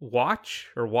Watcher.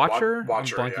 Or Watching.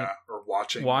 Something,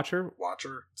 Watching.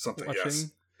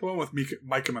 Yes. The one with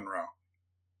Micah Monroe.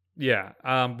 Yeah.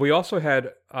 We also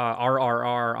had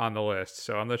RRR on the list,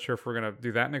 so I'm not sure if we're going to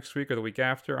do that next week or the week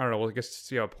after. I don't know. We'll just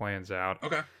see how it plans out.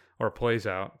 Okay. Or plays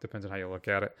out. Depends on how you look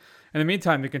at it. In the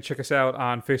meantime, you can check us out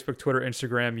on Facebook, Twitter,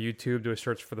 Instagram, YouTube. Do a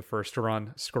search for The First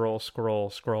Run. Scroll.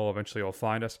 Eventually you'll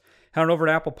find us. Head on over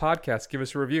to Apple Podcasts. Give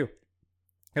us a review.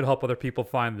 It'll help other people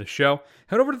find the show.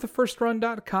 Head over to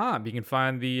thefirstrun.com. You can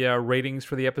find the ratings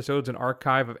for the episodes, an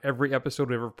archive of every episode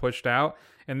we've ever pushed out.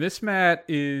 And this, Matt,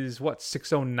 is,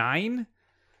 609?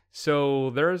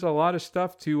 So there's a lot of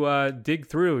stuff to dig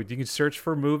through. You can search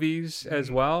for movies as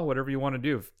well, whatever you want to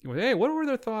do. Hey, what were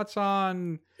their thoughts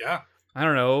on, I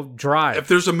don't know, Drive? If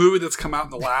there's a movie that's come out in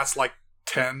the last,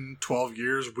 10, 12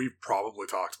 years, we've probably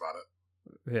talked about it.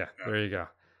 Yeah, there you go.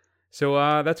 So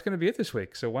that's going to be it this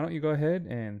week. So why don't you go ahead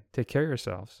and take care of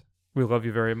yourselves. We love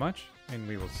you very much, and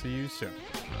we will see you soon.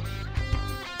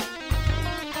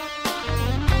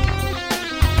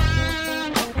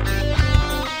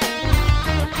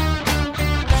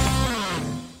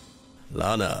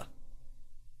 Lana.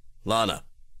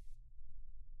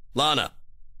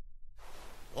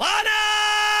 What?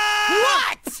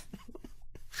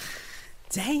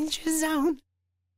 Danger Zone.